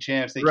defending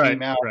champs. They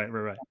came out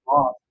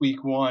off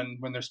week 1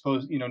 when they're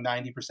supposed,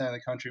 90% of the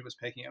country was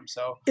picking them.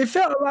 So it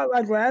felt a lot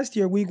like last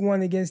year, week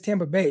 1 against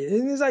Tampa Bay.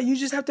 It's like you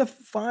just have to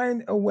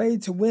find a way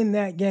to win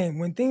that game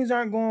when things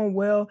aren't going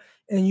well,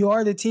 and you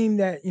are the team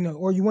that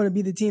or you want to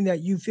be the team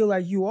that you feel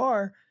like you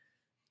are.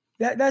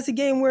 That's a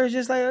game where it's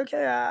just like,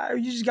 okay,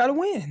 you just got to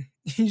win.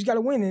 You just got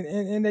to win,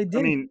 and they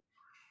did.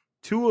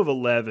 2 of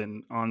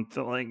 11 on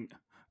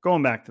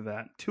going back to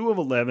that, 2 of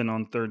 11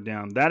 on third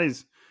down. That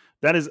is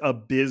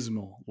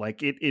abysmal.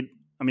 Like it.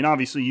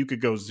 Obviously you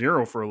could go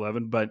 0 for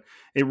 11, but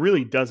it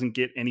really doesn't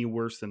get any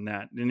worse than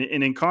that. And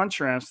in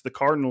contrast, the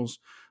Cardinals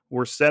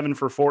were 7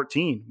 for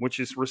 14, which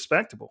is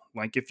respectable.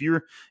 Like if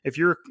you're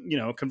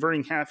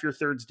converting half your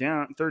third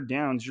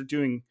downs, you're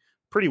doing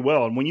pretty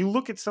well. And when you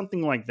look at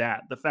something like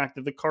that, the fact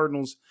that the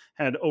Cardinals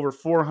had over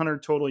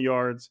 400 total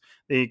yards,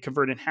 they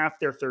converted half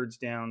their third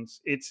downs,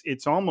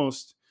 it's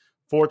almost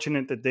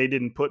fortunate that they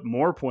didn't put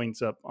more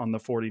points up on the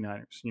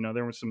 49ers.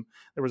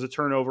 There was a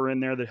turnover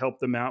in there that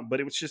helped them out, but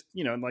it was just,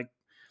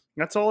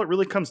 that's all it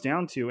really comes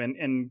down to.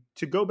 And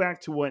to go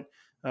back to what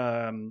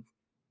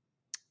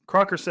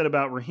Crocker said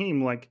about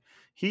Raheem, like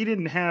he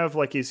didn't have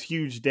like his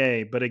huge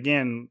day, but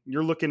again,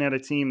 you're looking at a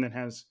team that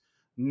has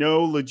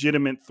no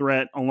legitimate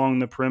threat along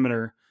the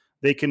perimeter.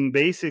 They can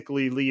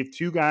basically leave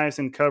 2 guys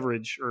in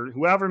coverage or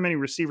however many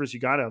receivers you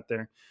got out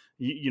there.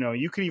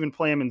 You could even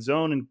play them in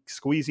zone and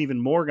squeeze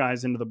even more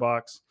guys into the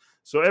box.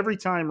 So every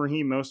time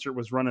Raheem Mostert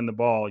was running the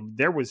ball,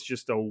 there was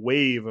just a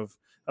wave of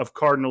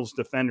Cardinals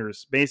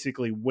defenders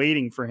basically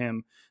waiting for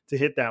him to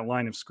hit that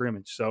line of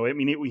scrimmage. So,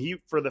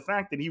 for the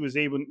fact that he was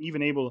able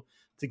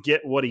to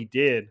get what he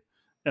did,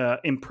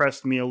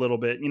 impressed me a little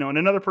bit. And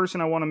another person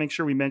I want to make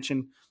sure we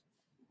mention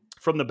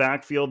from the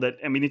backfield that,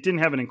 it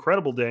didn't have an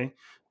incredible day,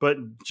 but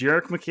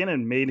Jerick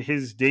McKinnon made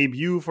his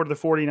debut for the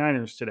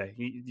 49ers today.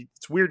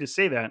 It's weird to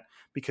say that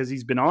because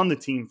he's been on the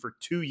team for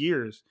 2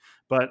 years,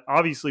 but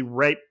obviously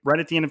right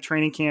at the end of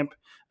training camp,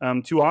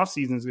 2 off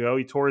seasons ago,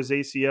 he tore his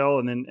ACL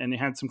and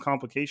had some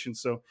complications.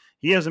 So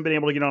he hasn't been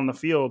able to get on the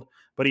field,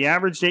 but he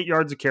averaged 8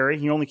 yards a carry.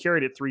 He only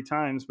carried it 3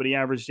 times, but he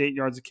averaged 8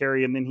 yards a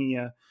carry. And then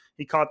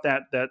he caught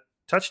that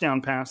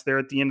touchdown pass there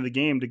at the end of the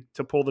game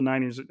to pull the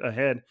Niners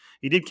ahead.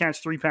 He did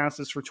catch 3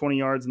 passes for 20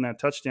 yards in that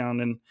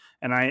touchdown.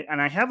 And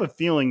I have a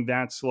feeling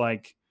that's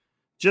like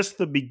just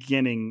the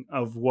beginning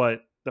of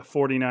what the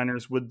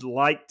 49ers would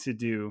like to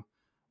do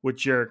with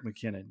Jerick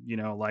McKinnon. You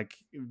know, like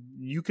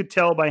you could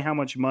tell by how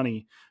much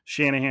money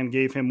Shanahan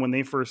gave him when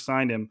they first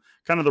signed him,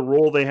 kind of the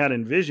role they had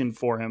envisioned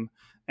for him.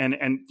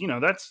 And you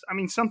know, that's, I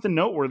mean, something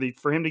noteworthy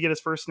for him to get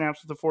his first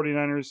snaps with the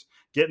 49ers,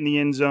 get in the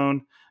end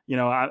zone. You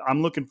know,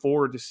 I'm looking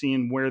forward to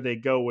seeing where they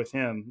go with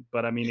him.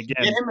 But I mean, again,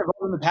 get him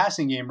involved in the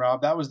passing game,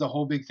 Rob. That was the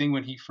whole big thing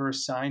when he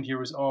first signed here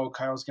was,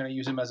 Kyle's going to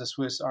use him as a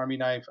Swiss Army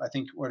knife. I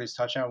think what his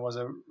touchdown was,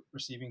 a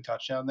receiving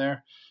touchdown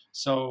there.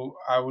 So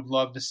I would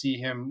love to see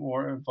him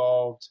more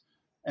involved.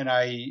 And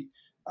I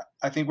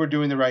think we're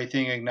doing the right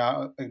thing,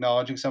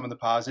 acknowledging some of the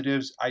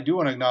positives. I do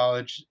want to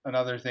acknowledge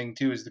another thing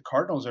too, is the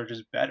Cardinals are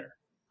just better.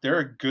 They're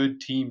a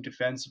good team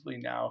defensively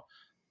now.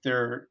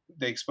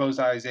 They exposed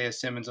Isaiah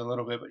Simmons a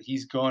little bit, but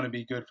he's going to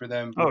be good for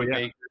them.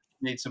 Baker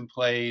made some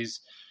plays.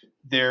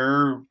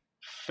 They're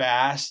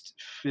fast,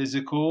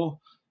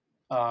 physical.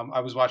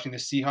 I was watching the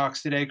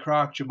Seahawks today,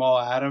 Croc. Jamal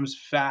Adams,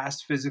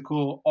 fast,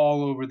 physical,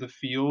 all over the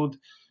field.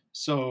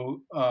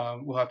 So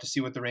we'll have to see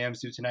what the Rams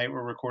do tonight.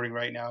 We're recording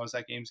right now as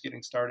that game's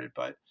getting started.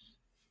 But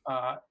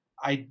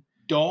I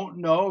don't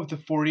know if the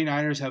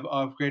 49ers have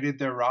upgraded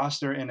their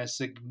roster in a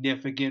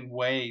significant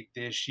way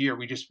this year.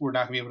 We're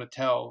not going to be able to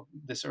tell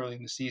this early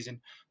in the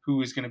season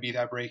who is going to be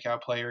that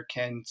breakout player.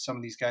 Can some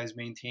of these guys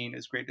maintain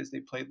as great as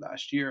they played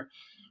last year?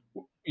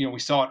 You know, we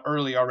saw it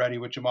early already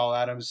with Jamal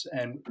Adams,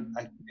 and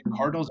the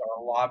Cardinals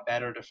are a lot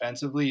better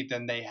defensively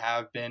than they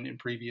have been in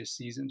previous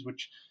seasons,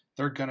 which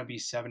they're going to be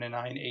 7-9,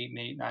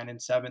 8-8,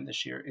 9-7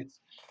 this year.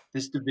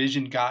 This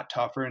division got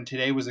tougher, and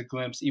today was a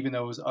glimpse, even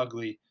though it was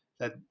ugly,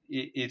 that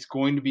it's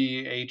going to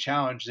be a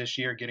challenge this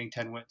year getting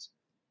 10 wins.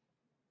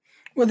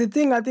 Well, the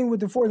thing I think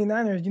with the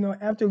 49ers, you know,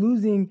 after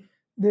losing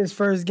this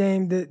first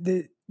game,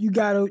 you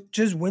got to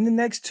just win the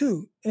next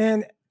two.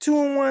 And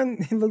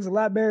 2-1, it looks a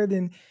lot better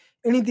than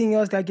anything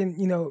else that can,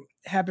 you know,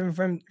 happen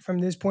from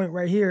this point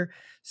right here.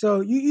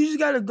 So you just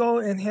got to go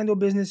and handle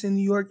business in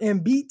New York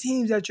and beat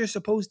teams that you're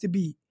supposed to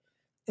beat.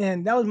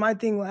 And that was my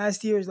thing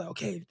last year. Is like,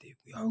 okay,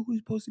 we are who we're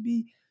supposed to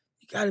be.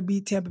 You got to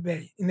beat Tampa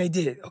Bay, and they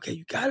did. Okay,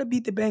 you got to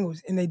beat the Bengals,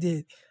 and they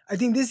did. I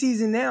think this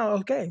season now,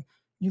 okay,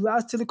 you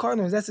lost to the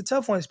Cardinals. That's a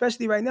tough one,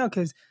 especially right now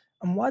because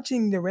I'm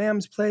watching the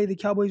Rams play the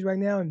Cowboys right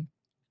now, and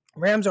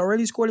Rams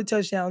already scored a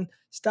touchdown,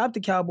 stopped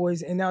the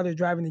Cowboys, and now they're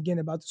driving again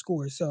about to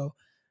score. So,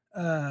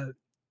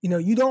 you know,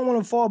 you don't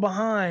want to fall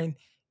behind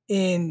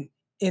in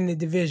the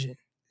division.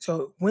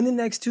 So win the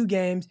next two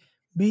games,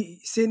 be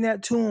sitting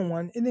at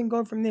 2-1, and then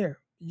go from there.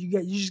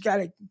 You just got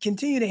to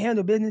continue to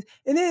handle business.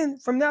 And then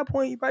from that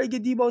point, you probably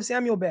get Deebo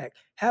Samuel back,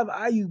 have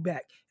Ayuk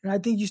back. And I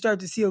think you start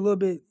to see a little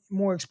bit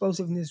more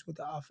explosiveness with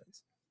the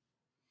offense.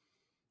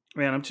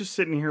 Man, I'm just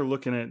sitting here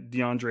looking at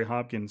DeAndre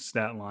Hopkins'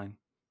 stat line.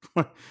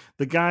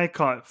 The guy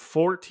caught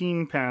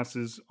 14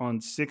 passes on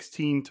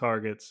 16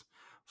 targets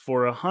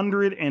for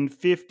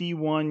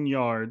 151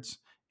 yards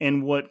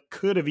and what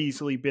could have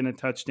easily been a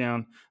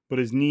touchdown, but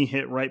his knee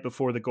hit right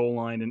before the goal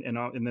line,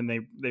 and then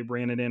they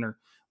ran it in or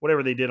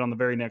whatever they did on the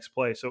very next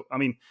play. So, I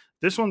mean,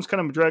 this one's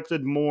kind of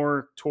directed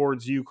more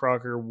towards you,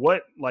 Crocker.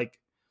 Where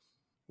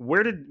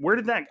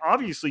did that,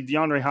 obviously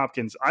DeAndre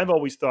Hopkins, I've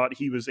always thought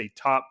he was a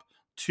top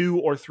 2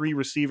 or 3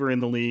 receiver in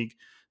the league.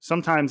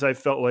 Sometimes I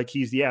felt like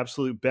he's the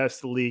absolute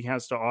best the league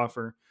has to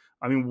offer.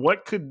 I mean,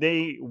 what did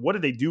they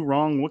do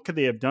wrong? What could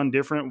they have done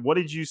different? What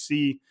did you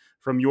see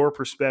from your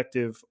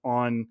perspective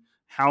on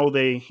how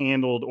they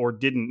handled or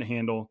didn't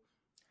handle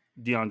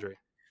DeAndre?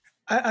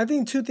 I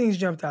think two things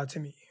jumped out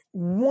to me.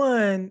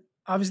 One,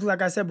 obviously,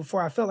 like I said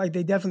before, I felt like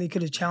they definitely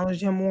could have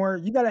challenged him more.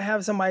 You got to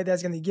have somebody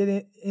that's going to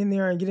get in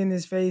there and get in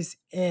his face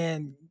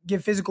and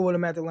get physical with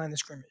him at the line of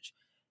scrimmage.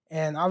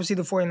 And obviously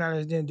the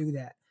 49ers didn't do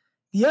that.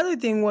 The other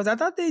thing was I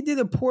thought they did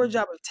a poor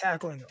job of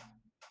tackling him.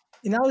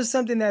 And that was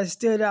something that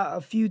stood out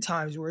a few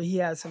times where he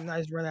had some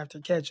nice run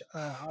after catch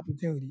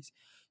opportunities.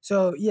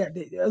 So, yeah,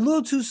 a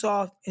little too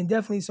soft and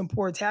definitely some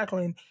poor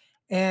tackling.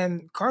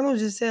 And Cardinals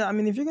just said, I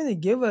mean, if you're going to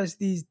give us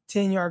these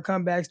 10-yard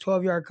comebacks,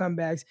 12-yard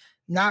comebacks,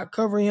 not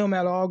covering him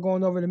at all,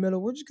 going over the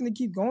middle, we're just going to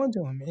keep going to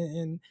him.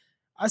 And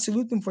I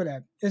salute them for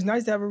that. It's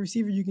nice to have a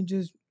receiver you can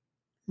just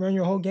run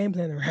your whole game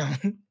plan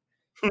around.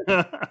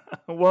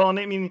 Well, and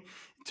I mean,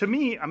 to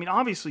me, I mean,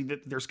 obviously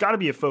there's got to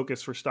be a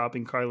focus for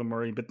stopping Kyler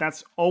Murray, but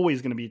that's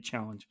always going to be a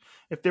challenge.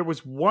 If there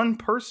was one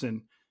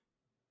person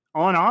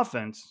on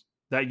offense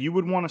that you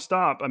would want to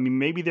stop, I mean,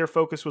 maybe their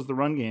focus was the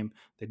run game.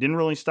 They didn't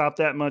really stop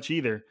that much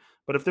either.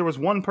 But if there was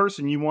one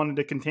person you wanted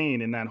to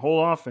contain in that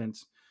whole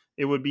offense,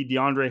 it would be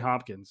DeAndre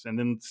Hopkins, and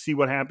then see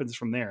what happens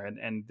from there.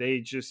 And they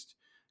just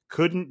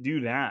couldn't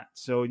do that.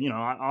 So, you know,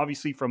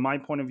 obviously from my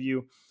point of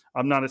view,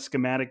 I'm not a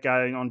schematic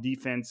guy on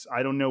defense.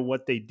 I don't know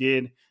what they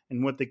did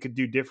and what they could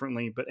do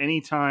differently. But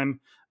anytime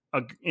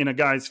in a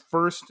guy's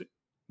first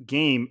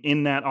game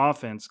in that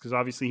offense, because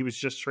obviously he was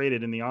just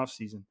traded in the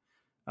offseason,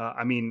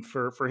 I mean,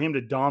 for him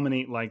to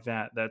dominate like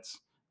that,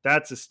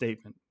 that's a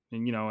statement.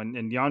 And,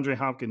 and DeAndre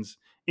Hopkins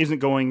isn't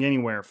going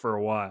anywhere for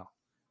a while.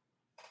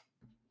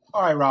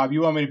 All right, Rob,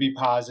 you want me to be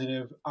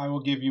positive? I will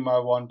give you my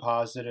one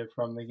positive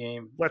from the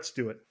game. Let's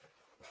do it.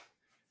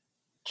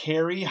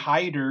 Kerry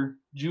Hyder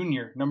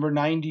Jr., number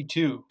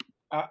 92.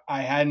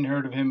 I hadn't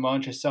heard of him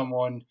much as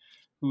someone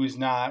who is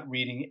not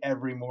reading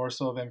every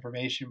morsel of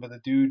information, but the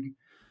dude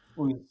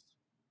was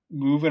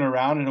moving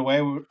around in a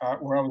way where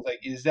I was like,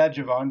 is that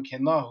Javon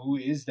Kinlaw? Who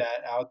is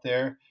that out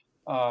there?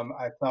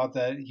 I thought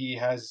that he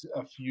has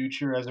a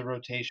future as a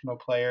rotational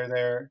player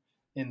there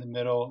in the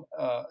middle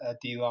at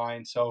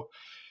D-line. So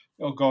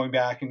going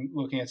back and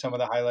looking at some of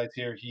the highlights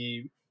here,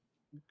 he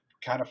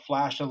kind of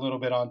flashed a little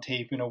bit on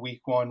tape in a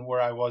week one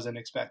where I wasn't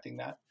expecting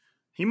that.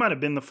 He might have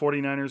been the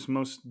 49ers'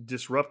 most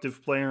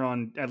disruptive player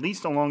on at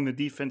least along the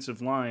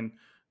defensive line,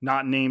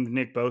 not named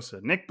Nick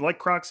Bosa. Like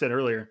Croc said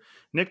earlier,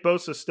 Nick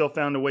Bosa still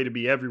found a way to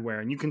be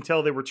everywhere, and you can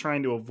tell they were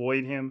trying to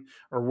avoid him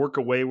or work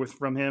away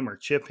from him or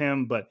chip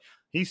him, but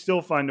he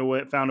still found a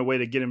way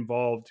to get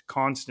involved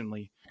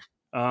constantly.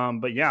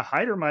 But yeah,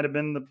 Hyder might have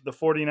been the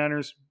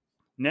 49ers'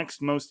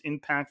 next most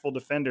impactful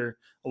defender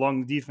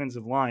along the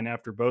defensive line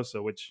after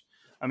Bosa, which,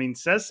 I mean,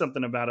 says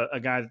something about a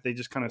guy that they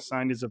just kind of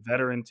signed as a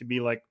veteran to be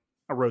like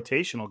a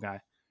rotational guy.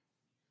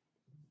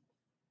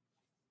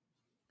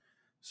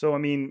 So, I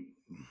mean,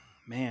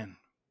 man,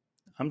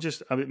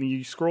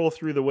 you scroll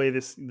through the way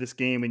this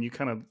game and you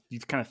kind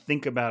of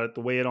think about it,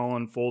 the way it all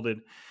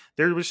unfolded.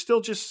 There was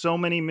still just so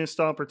many missed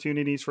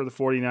opportunities for the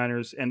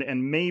 49ers,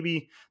 and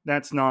maybe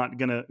that's not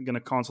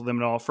gonna console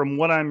them at all. From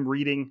what I'm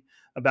reading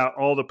about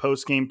all the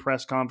post-game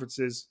press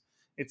conferences,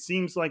 it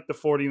seems like the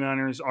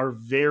 49ers are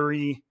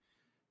very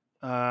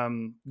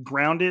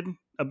grounded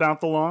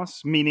about the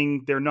loss,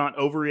 meaning they're not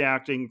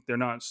overreacting. They're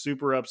not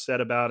super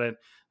upset about it.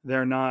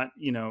 They're not,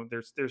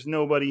 there's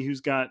nobody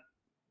who's got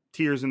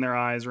tears in their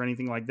eyes or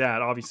anything like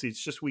that. Obviously,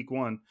 it's just week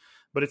one.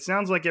 But it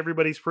sounds like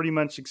everybody's pretty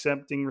much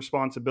accepting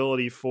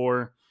responsibility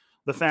for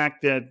the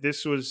fact that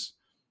this was,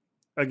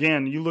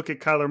 again, you look at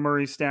Kyler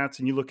Murray's stats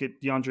and you look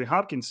at DeAndre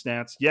Hopkins'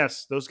 stats.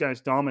 Yes, those guys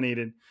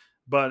dominated,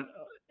 but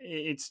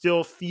it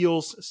still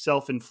feels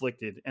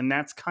self-inflicted. And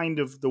that's kind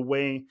of the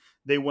way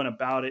they went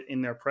about it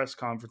in their press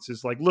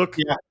conferences. Like, look,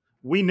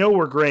 we know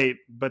we're great,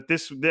 but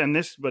this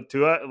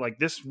to us, like,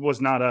 this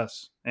was not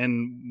us,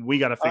 and we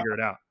got to figure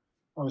it out.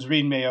 I was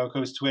reading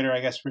Mayoko's Twitter.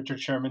 I guess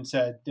Richard Sherman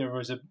said there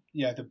was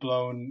the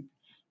blown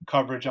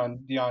coverage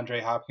on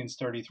DeAndre Hopkins'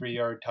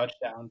 33-yard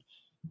touchdown.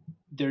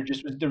 There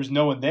was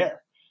no one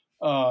there.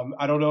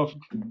 I don't know if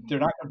they're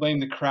not going to blame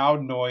the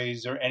crowd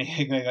noise or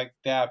anything like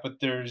that, but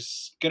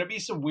there's going to be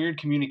some weird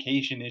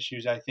communication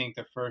issues, I think,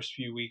 the first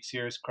few weeks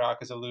here, as Croc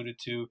has alluded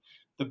to.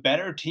 The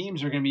better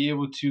teams are going to be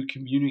able to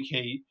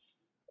communicate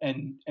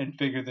and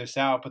figure this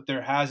out, but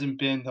there hasn't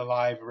been the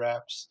live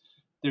reps.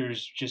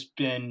 There's just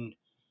been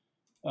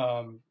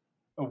a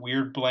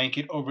weird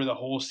blanket over the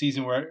whole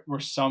season where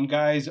some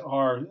guys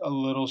are a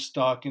little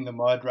stuck in the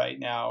mud right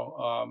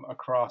now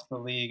across the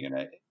league.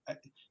 And,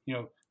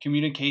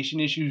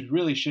 communication issues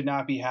really should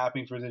not be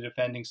happening for the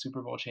defending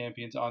Super Bowl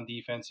champions on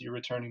defense. You're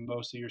returning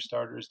most of your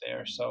starters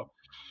there. So,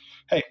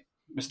 hey,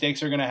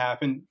 mistakes are going to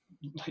happen.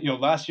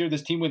 Last year,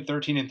 this team went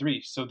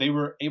 13-3. So they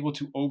were able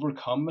to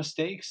overcome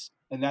mistakes.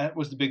 And that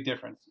was the big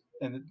difference.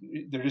 And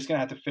they're just going to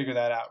have to figure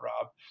that out,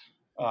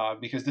 Rob.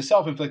 Because the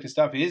self-inflicted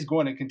stuff is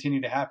going to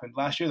continue to happen.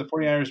 Last year, the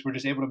 49ers were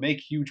just able to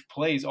make huge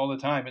plays all the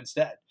time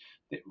instead,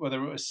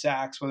 whether it was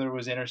sacks, whether it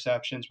was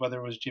interceptions, whether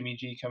it was Jimmy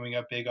G coming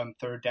up big on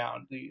third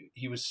down.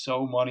 He was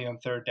so money on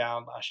third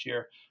down last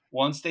year.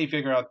 Once they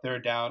figure out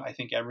third down, I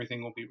think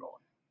everything will be rolling.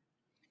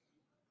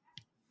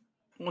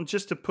 Well,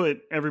 just to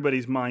put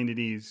everybody's mind at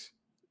ease,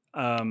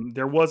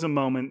 there was a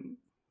moment,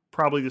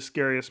 probably the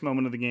scariest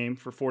moment of the game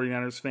for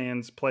 49ers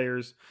fans,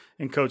 players,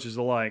 and coaches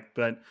alike.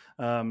 But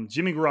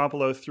Jimmy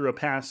Garoppolo threw a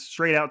pass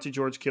straight out to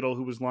George Kittle,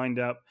 who was lined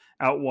up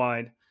out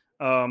wide.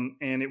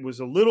 And it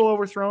was a little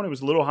overthrown. It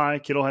was a little high.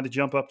 Kittle had to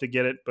jump up to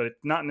get it, but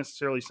not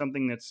necessarily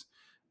something that's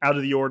out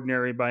of the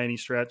ordinary by any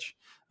stretch.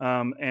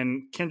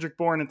 And Kendrick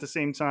Bourne at the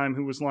same time,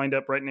 who was lined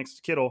up right next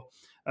to Kittle,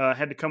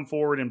 had to come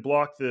forward and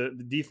block the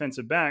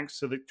defensive backs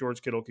so that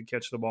George Kittle could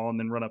catch the ball and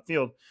then run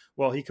upfield.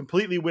 Well, he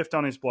completely whiffed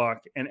on his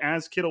block. And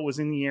as Kittle was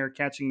in the air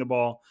catching the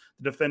ball,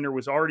 the defender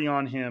was already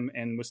on him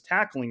and was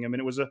tackling him. And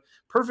it was a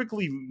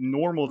perfectly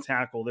normal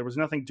tackle. There was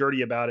nothing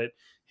dirty about it.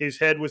 His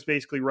head was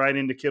basically right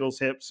into Kittle's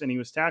hips and he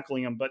was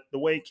tackling him. But the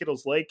way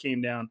Kittle's leg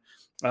came down,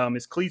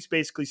 his cleats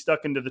basically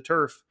stuck into the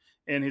turf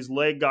and his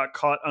leg got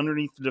caught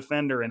underneath the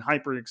defender and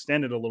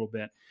hyperextended a little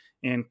bit.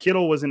 And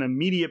Kittle was in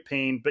immediate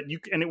pain, but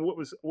what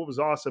was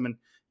awesome, and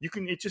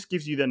it just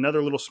gives you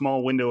another little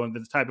small window of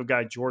the type of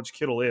guy George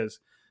Kittle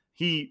is.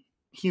 He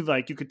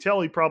like, you could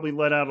tell he probably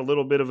let out a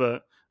little bit of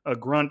a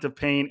grunt of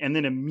pain and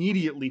then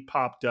immediately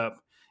popped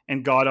up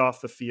and got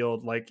off the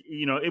field. Like,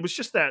 it was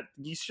just that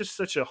he's just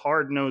such a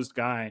hard-nosed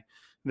guy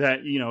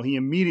that, he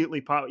immediately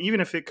popped, even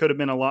if it could have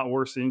been a lot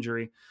worse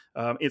injury.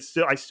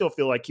 I still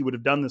feel like he would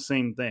have done the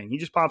same thing. He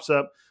just pops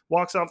up,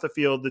 walks off the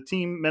field. The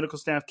team medical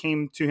staff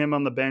came to him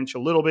on the bench a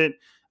little bit.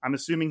 I'm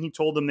assuming he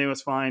told them they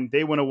was fine.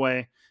 They went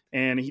away.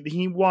 and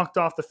he walked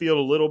off the field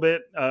a little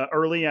bit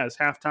early as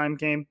halftime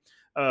came,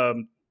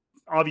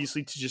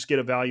 obviously to just get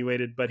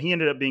evaluated, but he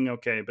ended up being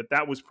okay. But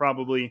that was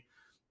probably,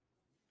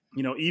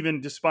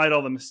 even despite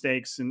all the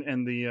mistakes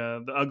and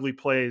the ugly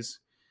plays,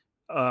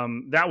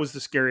 that was the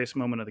scariest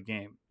moment of the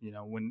game.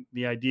 When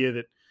the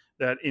idea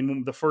that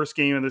in the first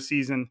game of the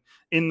season,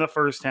 in the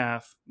first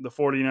half, the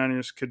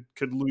 49ers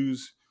could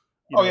lose.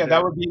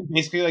 That would be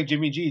basically like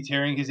Jimmy G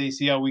tearing his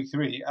ACL week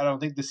 3. I don't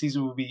think the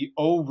season will be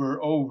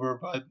over,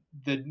 but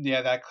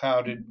that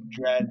clouded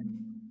dread.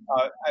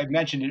 I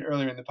mentioned it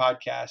earlier in the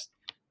podcast.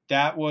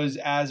 That was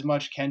as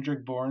much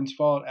Kendrick Bourne's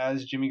fault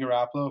as Jimmy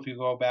Garoppolo. If you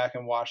go back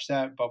and watch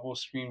that, bubble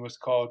screen was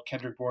called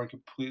Kendrick Bourne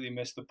completely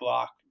missed the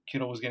block.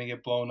 Kittle was going to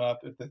get blown up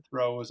if the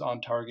throw was on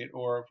target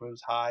or if it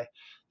was high.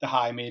 The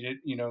high made it,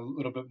 a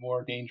little bit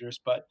more dangerous.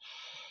 But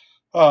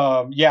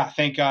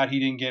thank God he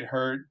didn't get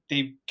hurt.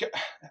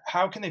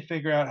 How can they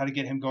figure out how to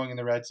get him going in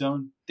the red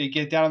zone? They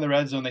get down in the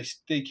red zone.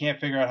 They can't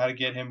figure out how to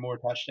get him more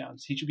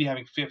touchdowns. He should be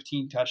having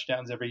 15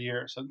 touchdowns every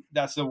year. So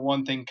that's the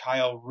one thing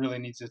Kyle really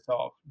needs to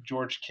solve.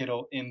 George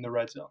Kittle in the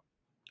red zone.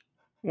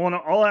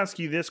 Well, I'll ask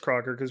you this,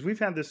 Crocker, because we've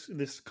had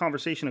this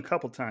conversation a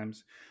couple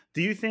times.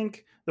 Do you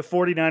think the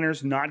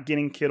 49ers not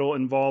getting Kittle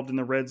involved in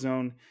the red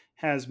zone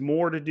has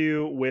more to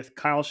do with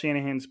Kyle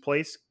Shanahan's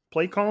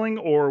play calling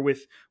or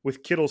with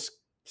Kittle's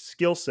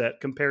skill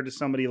set compared to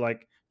somebody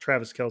like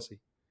Travis Kelce?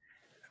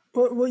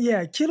 Well,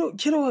 yeah, Kittle,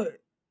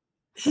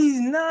 he's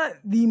not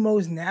the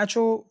most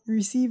natural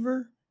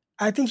receiver.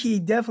 I think he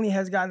definitely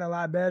has gotten a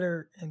lot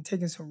better and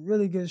taken some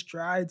really good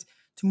strides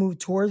to move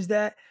towards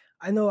that.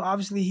 I know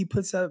obviously he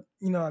puts up,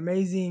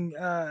 amazing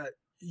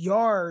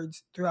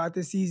yards throughout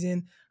the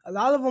season. A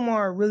lot of them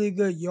are really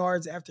good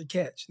yards after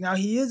catch. Now,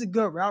 he is a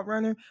good route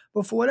runner,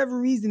 but for whatever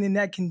reason in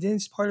that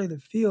condensed part of the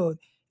field,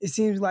 it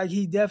seems like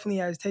he definitely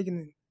has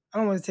taken, I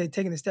don't want to say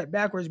taking a step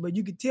backwards, but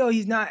you could tell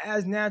he's not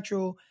as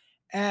natural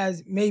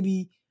as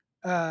maybe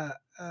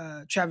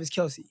Travis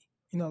Kelce,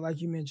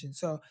 like you mentioned.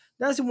 So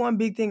that's the one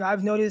big thing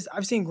I've noticed.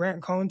 I've seen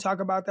Grant Cohn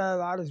talk about that a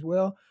lot as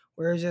well,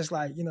 where it's just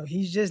like,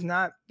 he's just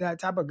not that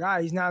type of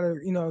guy. He's not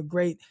a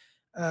great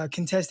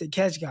contested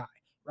catch guy,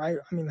 right?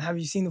 I mean, have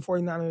you seen the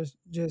 49ers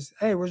just,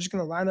 hey, we're just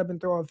going to line up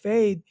and throw a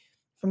fade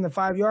from the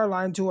 5-yard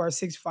line to our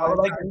 6'5"? I would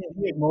like to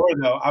see it more,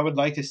 though. I would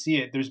like to see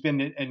it. There's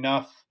been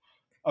enough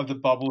of the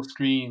bubble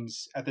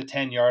screens at the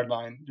 10-yard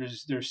line.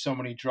 There's so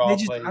many draw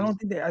plays. I don't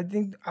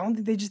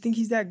think they just think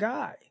he's that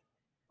guy.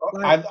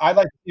 I'd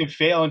like to see him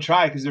fail and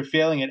try because they're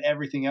failing at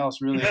everything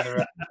else really in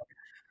the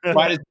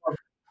rest.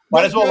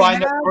 Might as well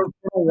line up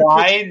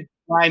wide,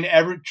 line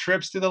Everett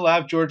trips to the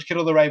left, George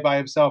Kittle to the right by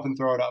himself and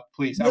throw it up,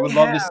 please. I would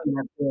love to see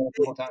that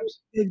a couple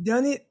times. They've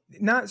done it,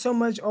 not so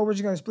much, we're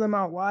just going to split him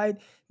out wide.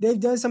 They've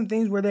done some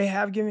things where they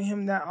have given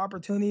him that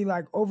opportunity,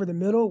 like over the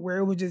middle, where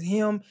it was just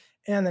him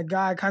and a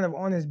guy kind of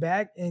on his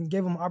back and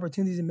gave him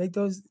opportunities to make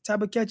those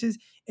type of catches,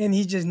 and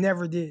he just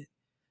never did.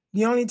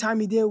 The only time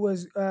he did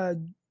was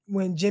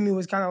when Jimmy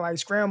was kind of like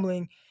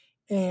scrambling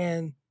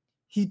and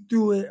he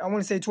threw it, I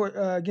want to say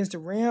against the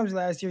Rams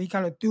last year, he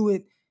kind of threw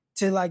it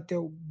to like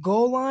the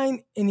goal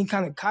line and he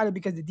kind of caught it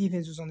because the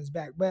defense was on his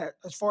back. But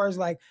as far as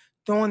like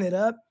throwing it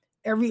up,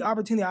 every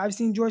opportunity I've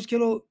seen George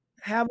Kittle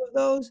have of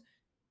those,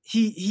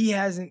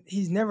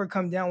 he's never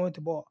come down with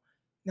the ball.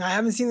 Now, I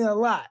haven't seen it a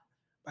lot.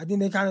 I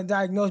think they kind of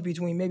diagnosed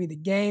between maybe the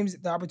games,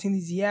 the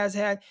opportunities he has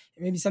had,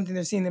 and maybe something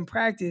they're seeing in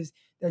practice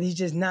that he's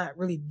just not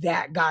really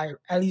that guy,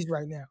 at least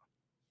right now.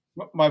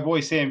 My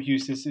boy Sam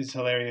Houston is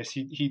hilarious.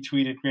 He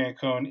tweeted Grant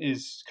Cohn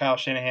is Kyle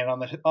Shanahan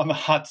on the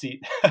hot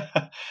seat.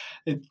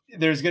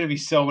 There's going to be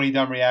so many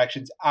dumb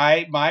reactions.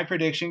 My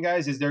prediction,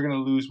 guys, is they're going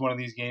to lose one of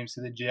these games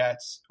to the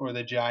Jets or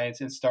the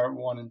Giants and start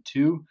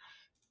 1-2.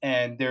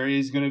 And there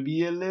is going to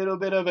be a little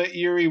bit of an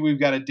eerie. We've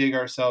got to dig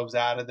ourselves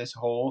out of this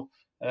hole.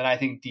 And then I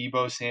think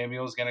Deebo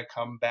Samuel is going to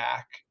come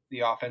back.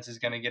 The offense is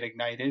going to get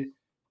ignited.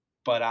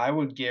 But I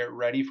would get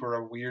ready for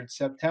a weird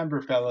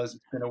September, fellas.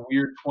 It's been a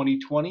weird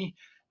 2020.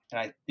 And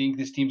I think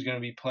this team's going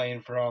to be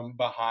playing from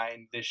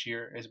behind this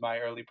year is my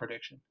early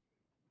prediction.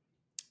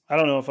 I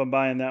don't know if I'm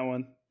buying that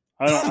one.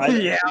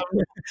 Yeah,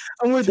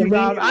 I'm with you,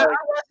 Rob. I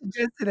watched it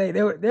just today.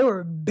 They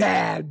were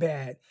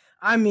bad.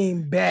 I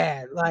mean,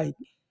 bad. Like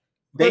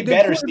they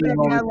better stay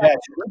on the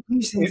Jets.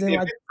 If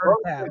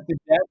the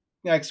Jets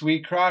next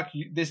week, Croc,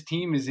 this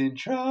team is in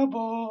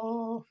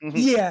trouble.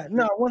 Yeah,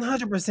 no,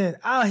 100%.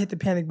 I'll hit the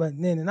panic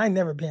button then, and I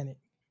never panic.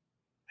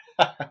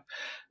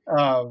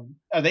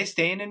 Are they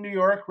staying in New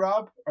York,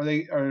 Rob? Are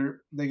they going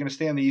to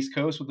stay on the East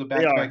Coast with the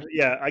back-to-back?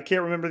 Yeah, I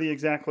can't remember the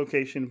exact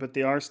location, but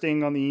they are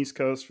staying on the East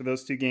Coast for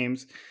those two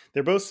games.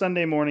 They're both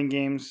Sunday morning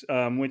games,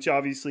 which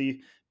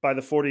obviously by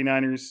the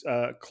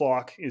 49ers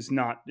clock is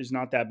not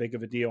that big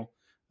of a deal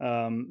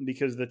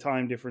because of the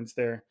time difference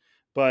there.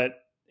 But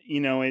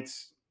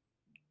it's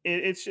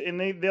and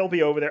they'll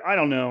be over there. I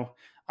don't know.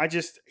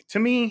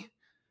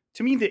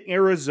 To me, the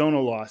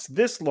Arizona loss,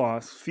 this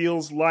loss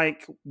feels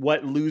like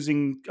what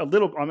losing a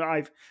little. I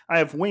mean, I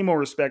have way more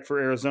respect for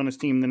Arizona's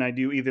team than I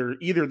do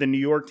either the New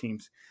York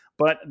teams.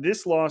 But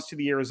this loss to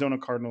the Arizona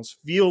Cardinals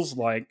feels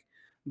like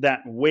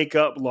that wake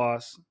up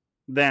loss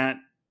that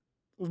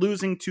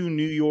losing to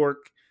New York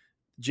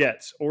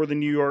Jets or the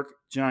New York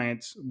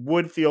Giants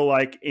would feel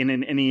like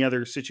in any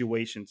other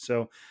situation.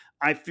 So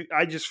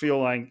I just feel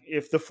like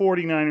if the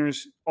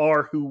 49ers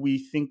are who we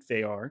think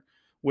they are,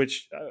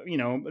 which,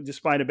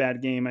 despite a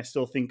bad game, I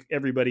still think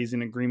everybody's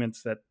in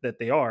agreements that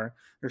they are.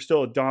 They're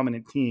still a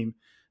dominant team.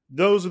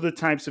 Those are the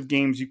types of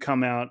games you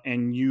come out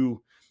and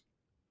you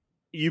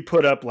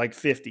put up like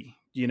 50,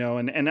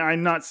 and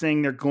I'm not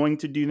saying they're going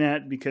to do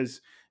that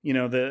because,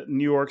 the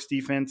New York's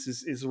defense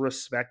is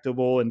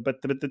respectable,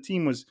 but the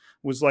team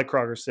was like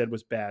Crocker said,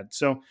 was bad.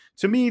 So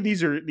to me,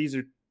 these are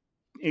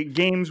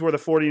games where the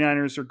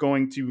 49ers are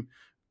going to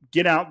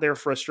get out their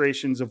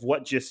frustrations of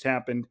what just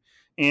happened.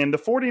 And the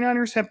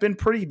 49ers have been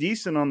pretty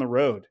decent on the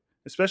road,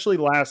 especially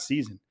last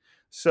season.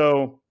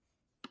 So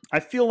I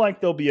feel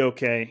like they'll be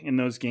okay in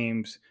those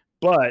games.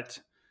 But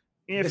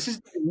this is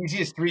the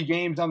easiest 3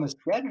 games on the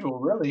schedule,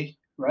 really,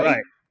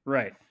 right?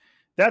 Right.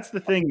 That's the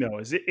thing, though,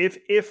 is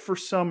if for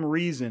some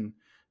reason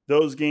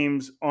those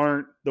games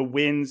aren't the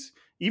wins,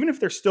 even if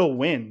they're still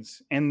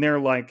wins and they're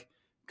like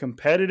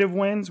competitive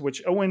wins,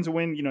 which a win's a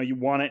win, you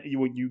want it,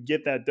 you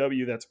get that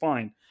W, that's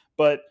fine.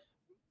 But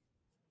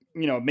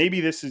maybe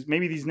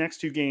these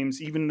next 2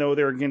 games, even though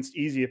they're against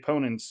easy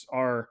opponents,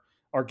 are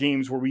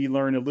games where we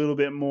learn a little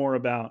bit more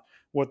about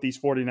what these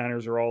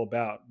 49ers are all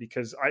about.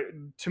 Because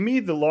to me,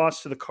 the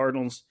loss to the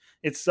Cardinals,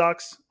 it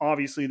sucks.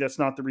 Obviously, that's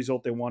not the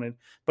result they wanted,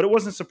 but it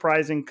wasn't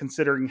surprising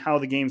considering how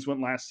the games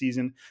went last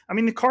season. I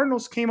mean, the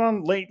Cardinals came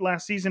on late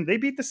last season. They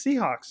beat the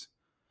Seahawks.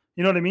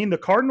 You know what I mean? The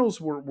Cardinals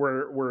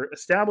were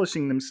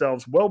establishing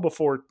themselves well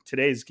before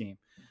today's game.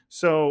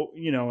 So,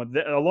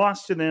 a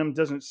loss to them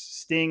doesn't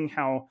sting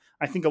how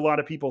I think a lot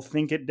of people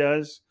think it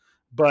does.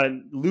 But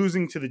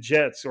losing to the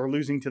Jets or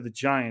losing to the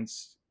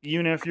Giants,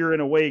 even if you're in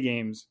away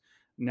games,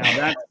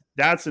 now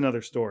that's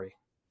another story.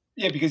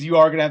 Yeah, because you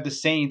are going to have the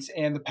Saints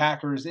and the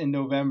Packers in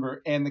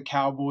November and the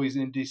Cowboys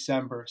in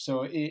December.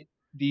 So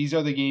these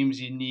are the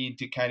games you need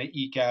to kind of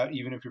eke out,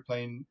 even if you're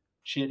playing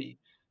shitty.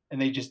 And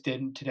they just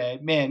didn't today.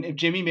 Man, if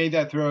Jimmy made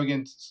that throw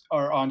against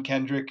or on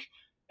Kendrick,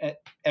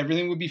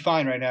 everything would be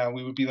fine right now.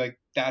 We would be like,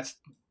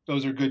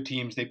 those are good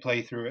teams. They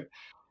play through it.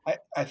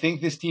 I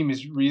think this team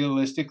is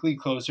realistically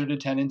closer to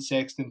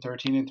 10-6 than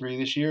 13-3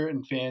 this year,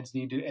 and fans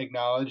need to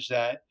acknowledge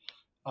that.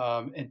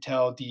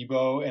 Until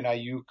Debo and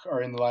Ayuk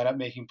are in the lineup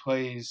making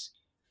plays.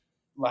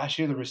 Last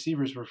year, the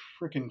receivers were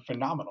freaking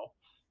phenomenal.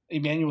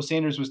 Emmanuel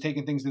Sanders was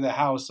taking things to the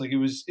house. Like it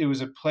was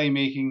a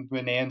playmaking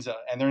bonanza,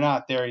 and they're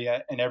not there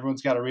yet. And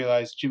everyone's got to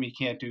realize Jimmy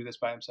can't do this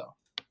by himself.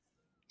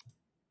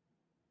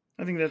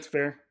 I think that's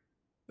fair.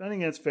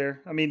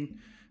 I mean,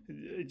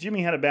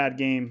 Jimmy had a bad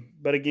game,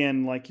 but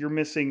again, like you're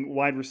missing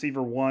wide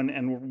receiver 1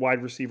 and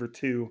wide receiver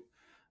 2,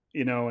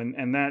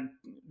 and that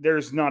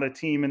there's not a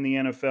team in the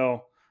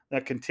NFL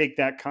that can take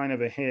that kind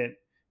of a hit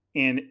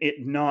and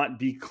it not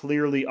be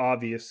clearly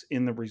obvious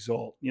in the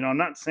result. I'm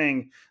not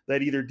saying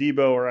that either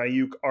Debo or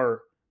Ayuk are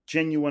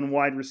genuine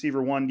wide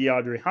receiver 1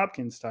 DeAndre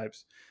Hopkins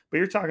types, but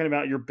you're talking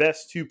about your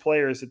best 2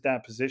 players at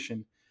that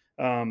position.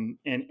 And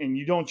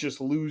you don't just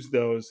lose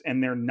those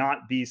and there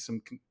not be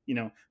some,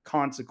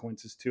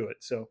 consequences to it.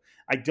 So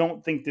I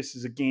don't think this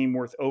is a game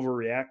worth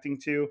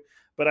overreacting to,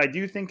 but I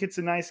do think it's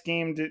a nice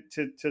game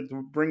to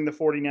bring the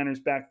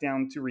 49ers back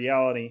down to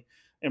reality.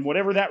 And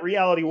whatever that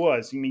reality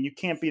was, I mean, you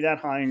can't be that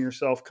high on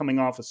yourself coming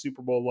off a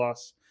Super Bowl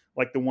loss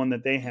like the one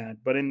that they had.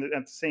 But at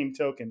the same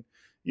token,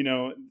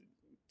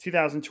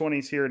 2020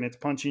 is here and it's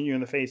punching you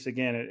in the face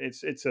again.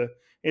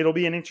 It'll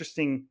be an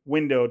interesting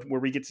window where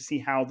we get to see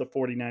how the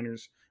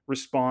 49ers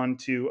respond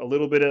to a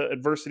little bit of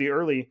adversity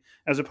early,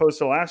 as opposed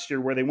to last year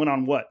where they went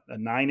on a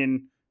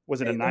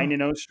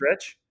 9-0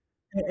 stretch?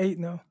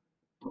 8-0.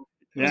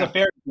 It was a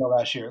fair deal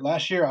last year.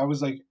 Last year, I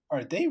was like,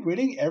 are they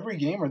winning every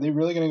game? Are they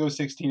really going to go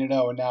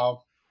 16-0? And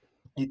now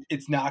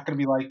it's not going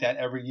to be like that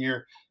every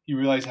year. You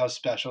realize how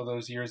special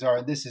those years are.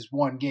 And this is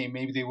one game.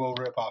 Maybe they will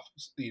rip off,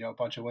 a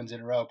bunch of wins in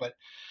a row. But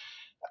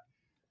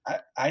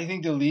I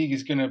think the league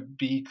is going to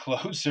be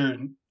closer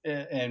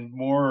and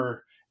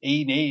more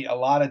 8-8. A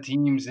lot of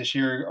teams this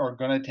year are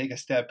going to take a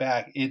step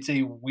back. It's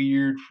a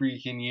weird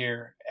freaking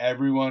year.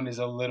 Everyone is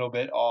a little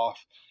bit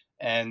off.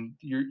 And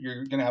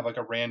you're going to have like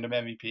a random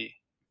MVP.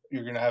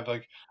 You're going to have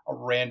like a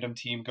random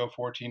team go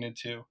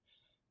 14-2.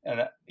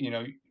 And,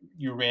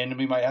 you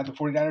randomly might have the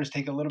 49ers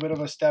take a little bit of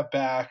a step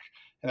back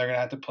and they're going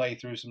to have to play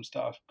through some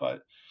stuff.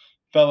 But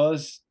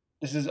fellas,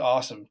 this is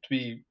awesome to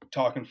be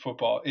talking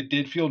football. It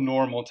did feel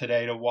normal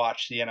today to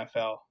watch the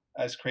NFL.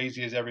 As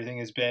crazy as everything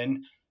has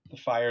been, the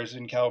fires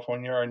in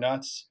California are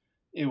nuts.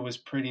 It was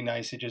pretty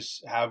nice to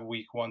just have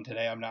week 1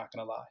 today. I'm not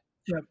going to lie.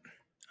 Yep,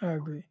 I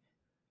agree.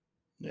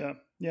 Yeah.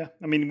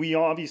 I mean,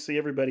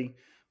 everybody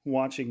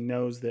watching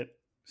knows that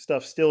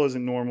stuff still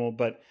isn't normal,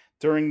 but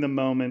during the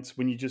moments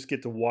when you just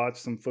get to watch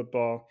some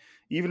football,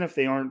 even if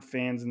they aren't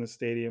fans in the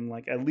stadium,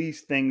 like at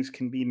least things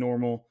can be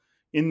normal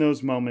in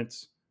those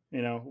moments,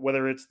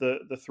 whether it's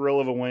the thrill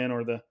of a win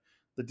or the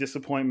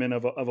disappointment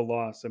of a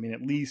loss. I mean,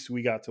 at least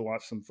we got to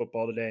watch some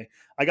football today.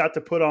 I got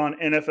to put on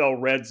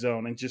NFL Red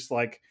Zone and just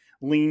like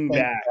lean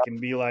back and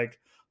be like,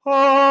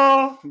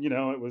 oh,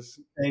 it was.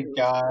 Thank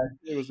God.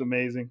 It was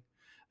amazing.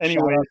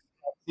 Anyways,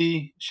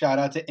 shout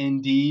out to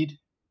Indeed.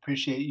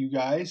 Appreciate you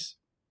guys.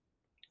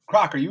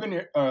 Croc, are you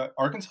in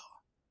Arkansas?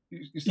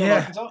 You still in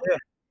Arkansas? Yeah, I'm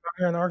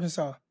here in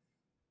Arkansas.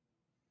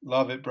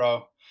 Love it,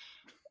 bro.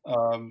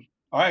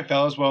 All right,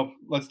 fellas. Well,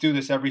 let's do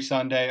this every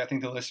Sunday. I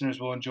think the listeners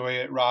will enjoy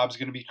it. Rob's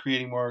going to be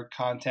creating more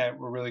content.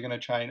 We're really going to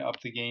try and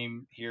up the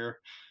game here,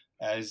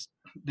 as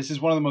this is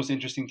one of the most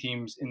interesting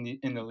teams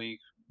in the league.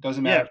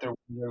 Doesn't matter if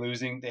they're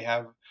losing; they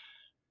have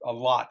a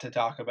lot to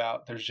talk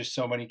about. There's just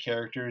so many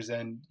characters,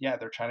 and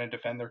they're trying to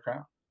defend their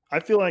crown. I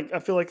feel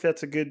like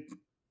that's a good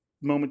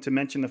moment to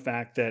mention the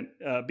fact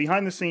that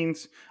behind the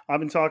scenes, I've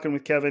been talking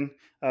with Kevin,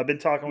 I've been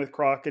talking with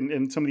Croc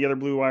and some of the other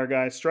Blue Wire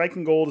guys.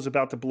 Striking Gold is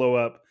about to blow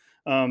up.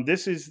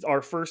 This is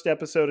our first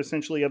episode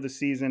essentially of the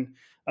season.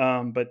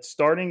 But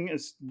starting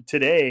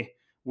today,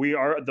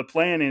 the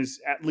plan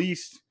is at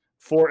least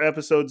 4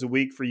 episodes a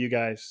week for you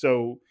guys.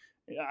 So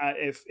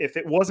if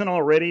it wasn't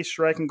already,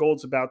 Striking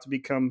Gold's about to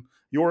become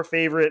your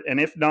favorite, and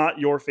if not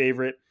your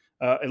favorite,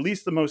 at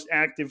least the most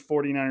active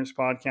 49ers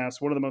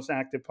podcast, one of the most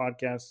active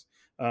podcasts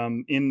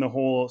in the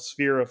whole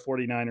sphere of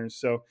 49ers.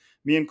 So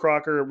me and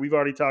Crocker, we've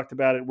already talked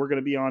about it. We're going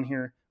to be on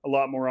here a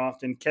lot more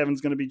often.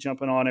 Kevin's going to be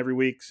jumping on every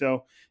week.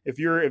 So if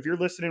you're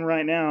listening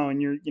right now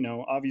and you're,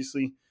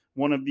 obviously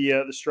one of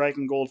the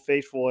Striking Gold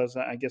faithful, as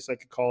I guess I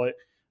could call it,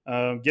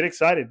 get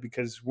excited,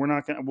 because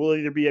we'll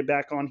either be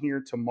back on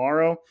here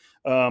tomorrow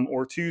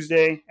or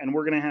Tuesday. And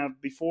we're going to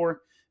have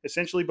before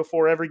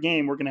every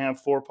game, we're going to have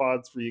 4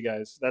 pods for you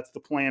guys. That's the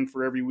plan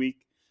for every week.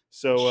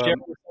 So share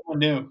with someone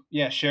new.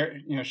 Yeah,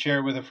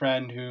 share with a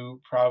friend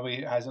who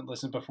probably hasn't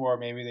listened before.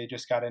 Maybe they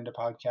just got into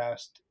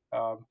podcast.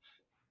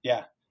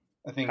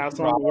 I think pass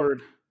on the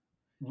word.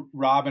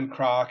 Rob and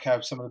Croc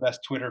have some of the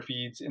best Twitter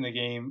feeds in the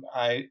game.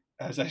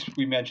 As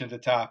we mentioned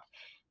at the top,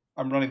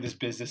 I'm running this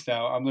business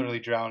now. I'm literally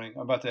drowning.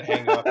 I'm about to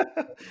hang up,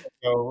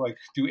 go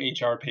do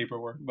HR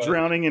paperwork. But,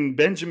 drowning in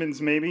Benjamins,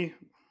 maybe.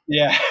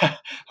 Yeah,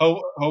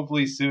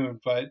 hopefully soon.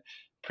 But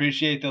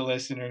appreciate the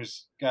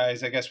listeners,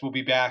 guys. I guess we'll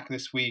be back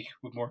this week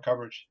with more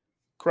coverage.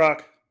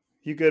 Croc,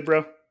 you good,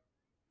 bro?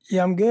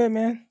 Yeah, I'm good,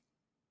 man.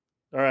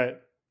 All right.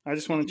 I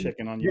just want to check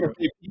in on you.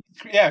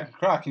 Yeah,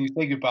 Croc, can you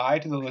say goodbye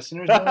to the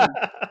listeners?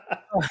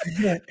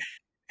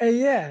 Hey,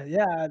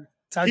 yeah.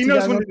 He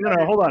knows when.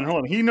 No, hold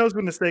on. He knows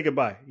when to say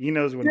goodbye.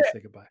 To say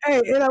goodbye.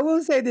 Hey, and I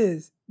will say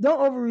this: don't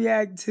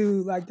overreact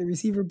to the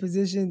receiver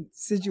position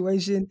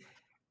situation.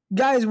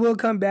 Guys will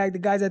come back. The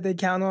guys that they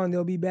count on,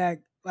 they'll be back.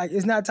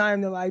 It's not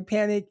time to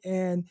panic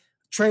and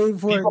trade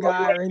for a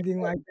guy or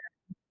anything like that.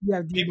 You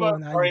have people are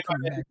already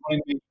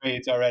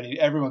trades already.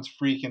 Everyone's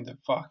freaking the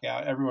fuck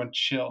out. Everyone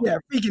chill. Yeah,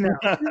 freaking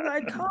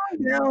out. Calm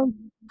down.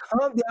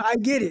 I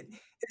get it.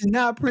 It's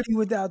not pretty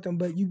without them,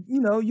 but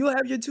you'll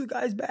have your 2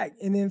 guys back,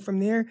 and then from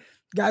there,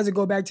 guys will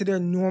go back to their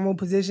normal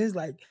positions,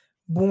 like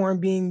Bourne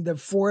being the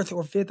 4th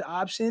or 5th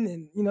option,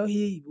 and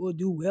he will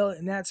do well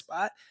in that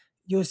spot.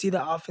 You'll see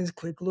the offense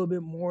click a little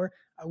bit more.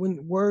 I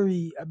wouldn't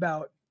worry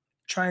about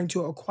trying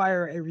to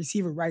acquire a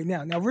receiver right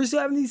now. Now, if we're still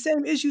having these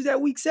same issues at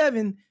week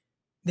 7,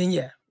 then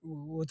yeah,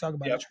 we'll talk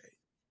about a trade.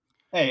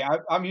 Hey,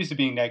 I'm used to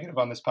being negative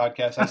on this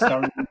podcast. I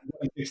started in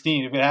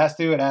 2016. If it has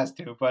to, it has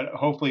to, but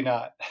hopefully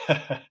not.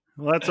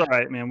 Well, that's all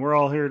right, man. We're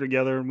all here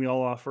together, and we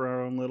all offer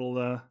our own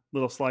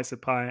little slice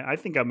of pie. I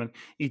think I'm an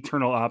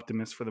eternal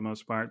optimist for the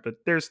most part, but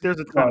there's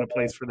a time and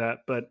place for that.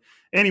 But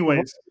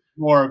anyways,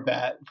 more of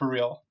that for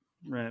real.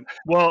 Right.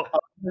 Well,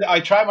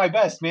 I try my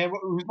best, man.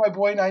 Who's my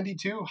boy?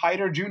 92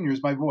 Hyder Jr.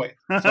 is my boy.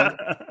 So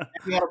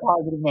he had a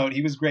positive note.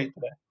 He was great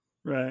today.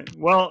 Right.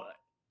 Well,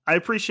 I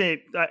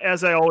appreciate,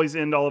 as I always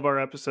end all of our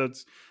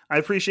episodes, I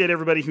appreciate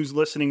everybody who's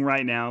listening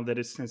right now that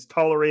has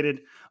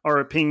tolerated our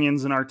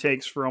opinions and our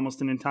takes for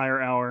almost an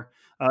entire hour.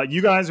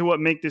 You guys are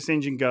what make this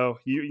engine go.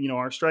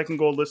 Our Striking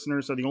Gold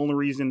listeners are the only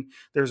reason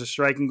there's a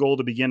Striking Gold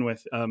to begin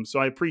with. So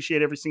I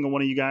appreciate every single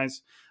one of you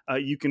guys.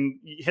 You can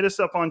hit us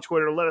up on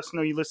Twitter. Let us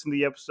know you listened to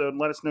the episode.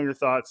 Let us know your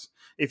thoughts.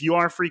 If you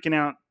are freaking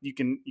out, you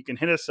can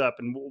hit us up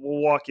and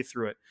we'll walk you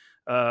through it.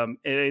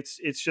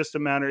 It's just a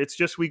matter. It's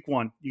just week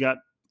 1. You got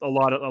a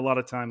lot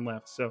of time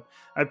left. So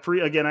I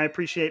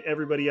appreciate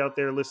everybody out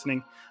there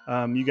listening.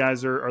 You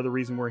guys are the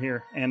reason we're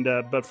here. And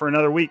but for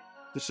another week,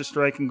 this is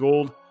Striking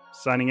Gold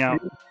signing out.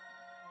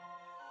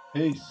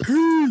 Peace.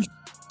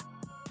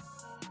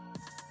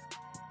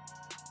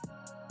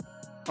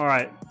 All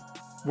right.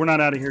 We're not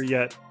out of here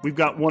yet. We've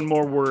got one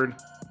more word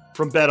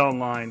from Bet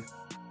Online.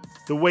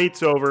 The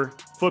wait's over.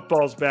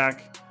 Football's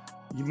back.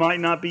 You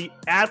might not be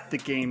at the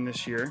game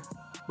this year,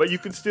 but you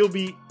can still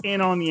be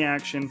in on the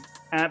action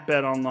at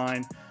Bet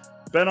Online.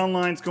 Bet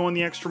Online's going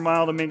the extra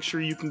mile to make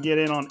sure you can get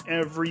in on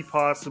every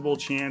possible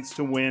chance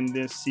to win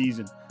this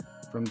season.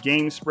 From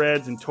game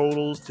spreads and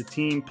totals to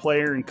team,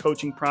 player, and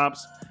coaching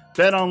props,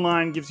 Bet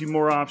Online gives you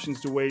more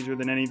options to wager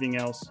than anything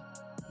else.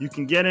 You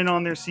can get in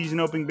on their season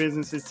opening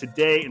businesses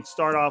today and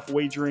start off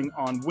wagering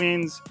on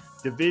wins,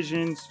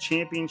 divisions,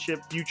 championship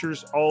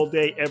futures all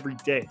day, every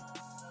day.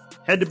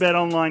 Head to Bet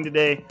Online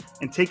today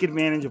and take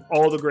advantage of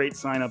all the great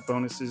sign-up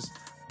bonuses.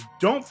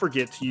 Don't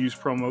forget to use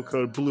promo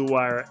code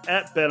BlueWire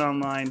at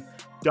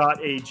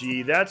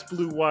betonline.ag. That's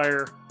Blue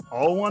Wire,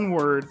 all one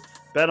word.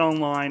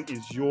 BetOnline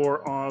is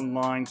your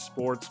online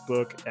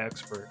sportsbook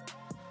expert.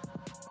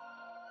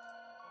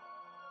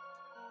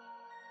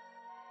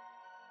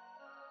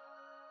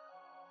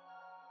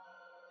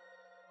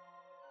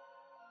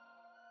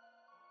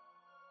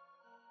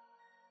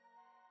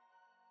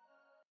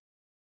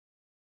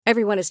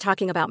 Everyone is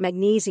talking about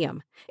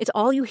magnesium. It's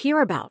all you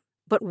hear about.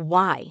 But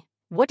why?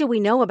 What do we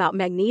know about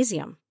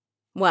magnesium?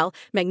 Well,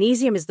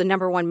 magnesium is the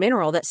number one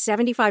mineral that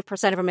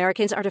 75% of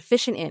Americans are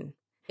deficient in.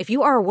 If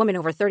you are a woman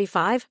over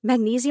 35,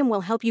 magnesium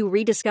will help you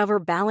rediscover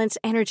balance,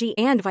 energy,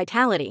 and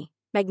vitality.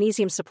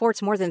 Magnesium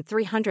supports more than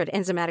 300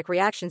 enzymatic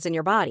reactions in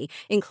your body,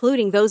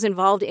 including those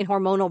involved in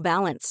hormonal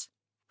balance.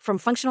 From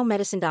functional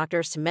medicine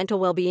doctors to mental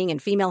well-being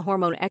and female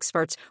hormone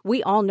experts,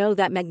 we all know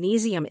that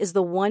magnesium is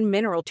the one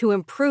mineral to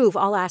improve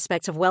all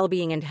aspects of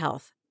well-being and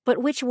health. But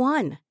which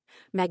one?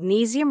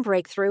 Magnesium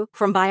Breakthrough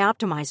from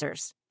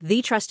Bioptimizers,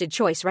 the trusted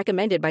choice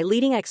recommended by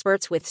leading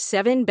experts with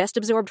 7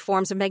 best-absorbed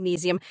forms of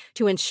magnesium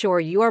to ensure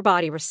your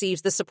body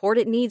receives the support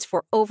it needs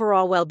for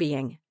overall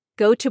well-being.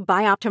 Go to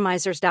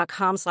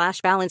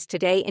bioptimizers.com/balance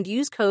today and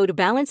use code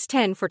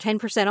BALANCE10 for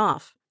 10%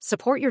 off.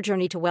 Support your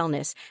journey to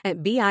wellness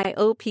at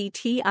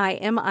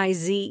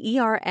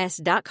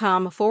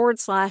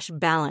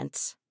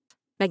bioptimizers.com/balance.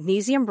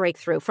 Magnesium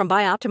Breakthrough from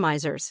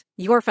Bioptimizers,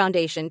 your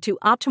foundation to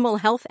optimal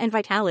health and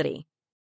vitality.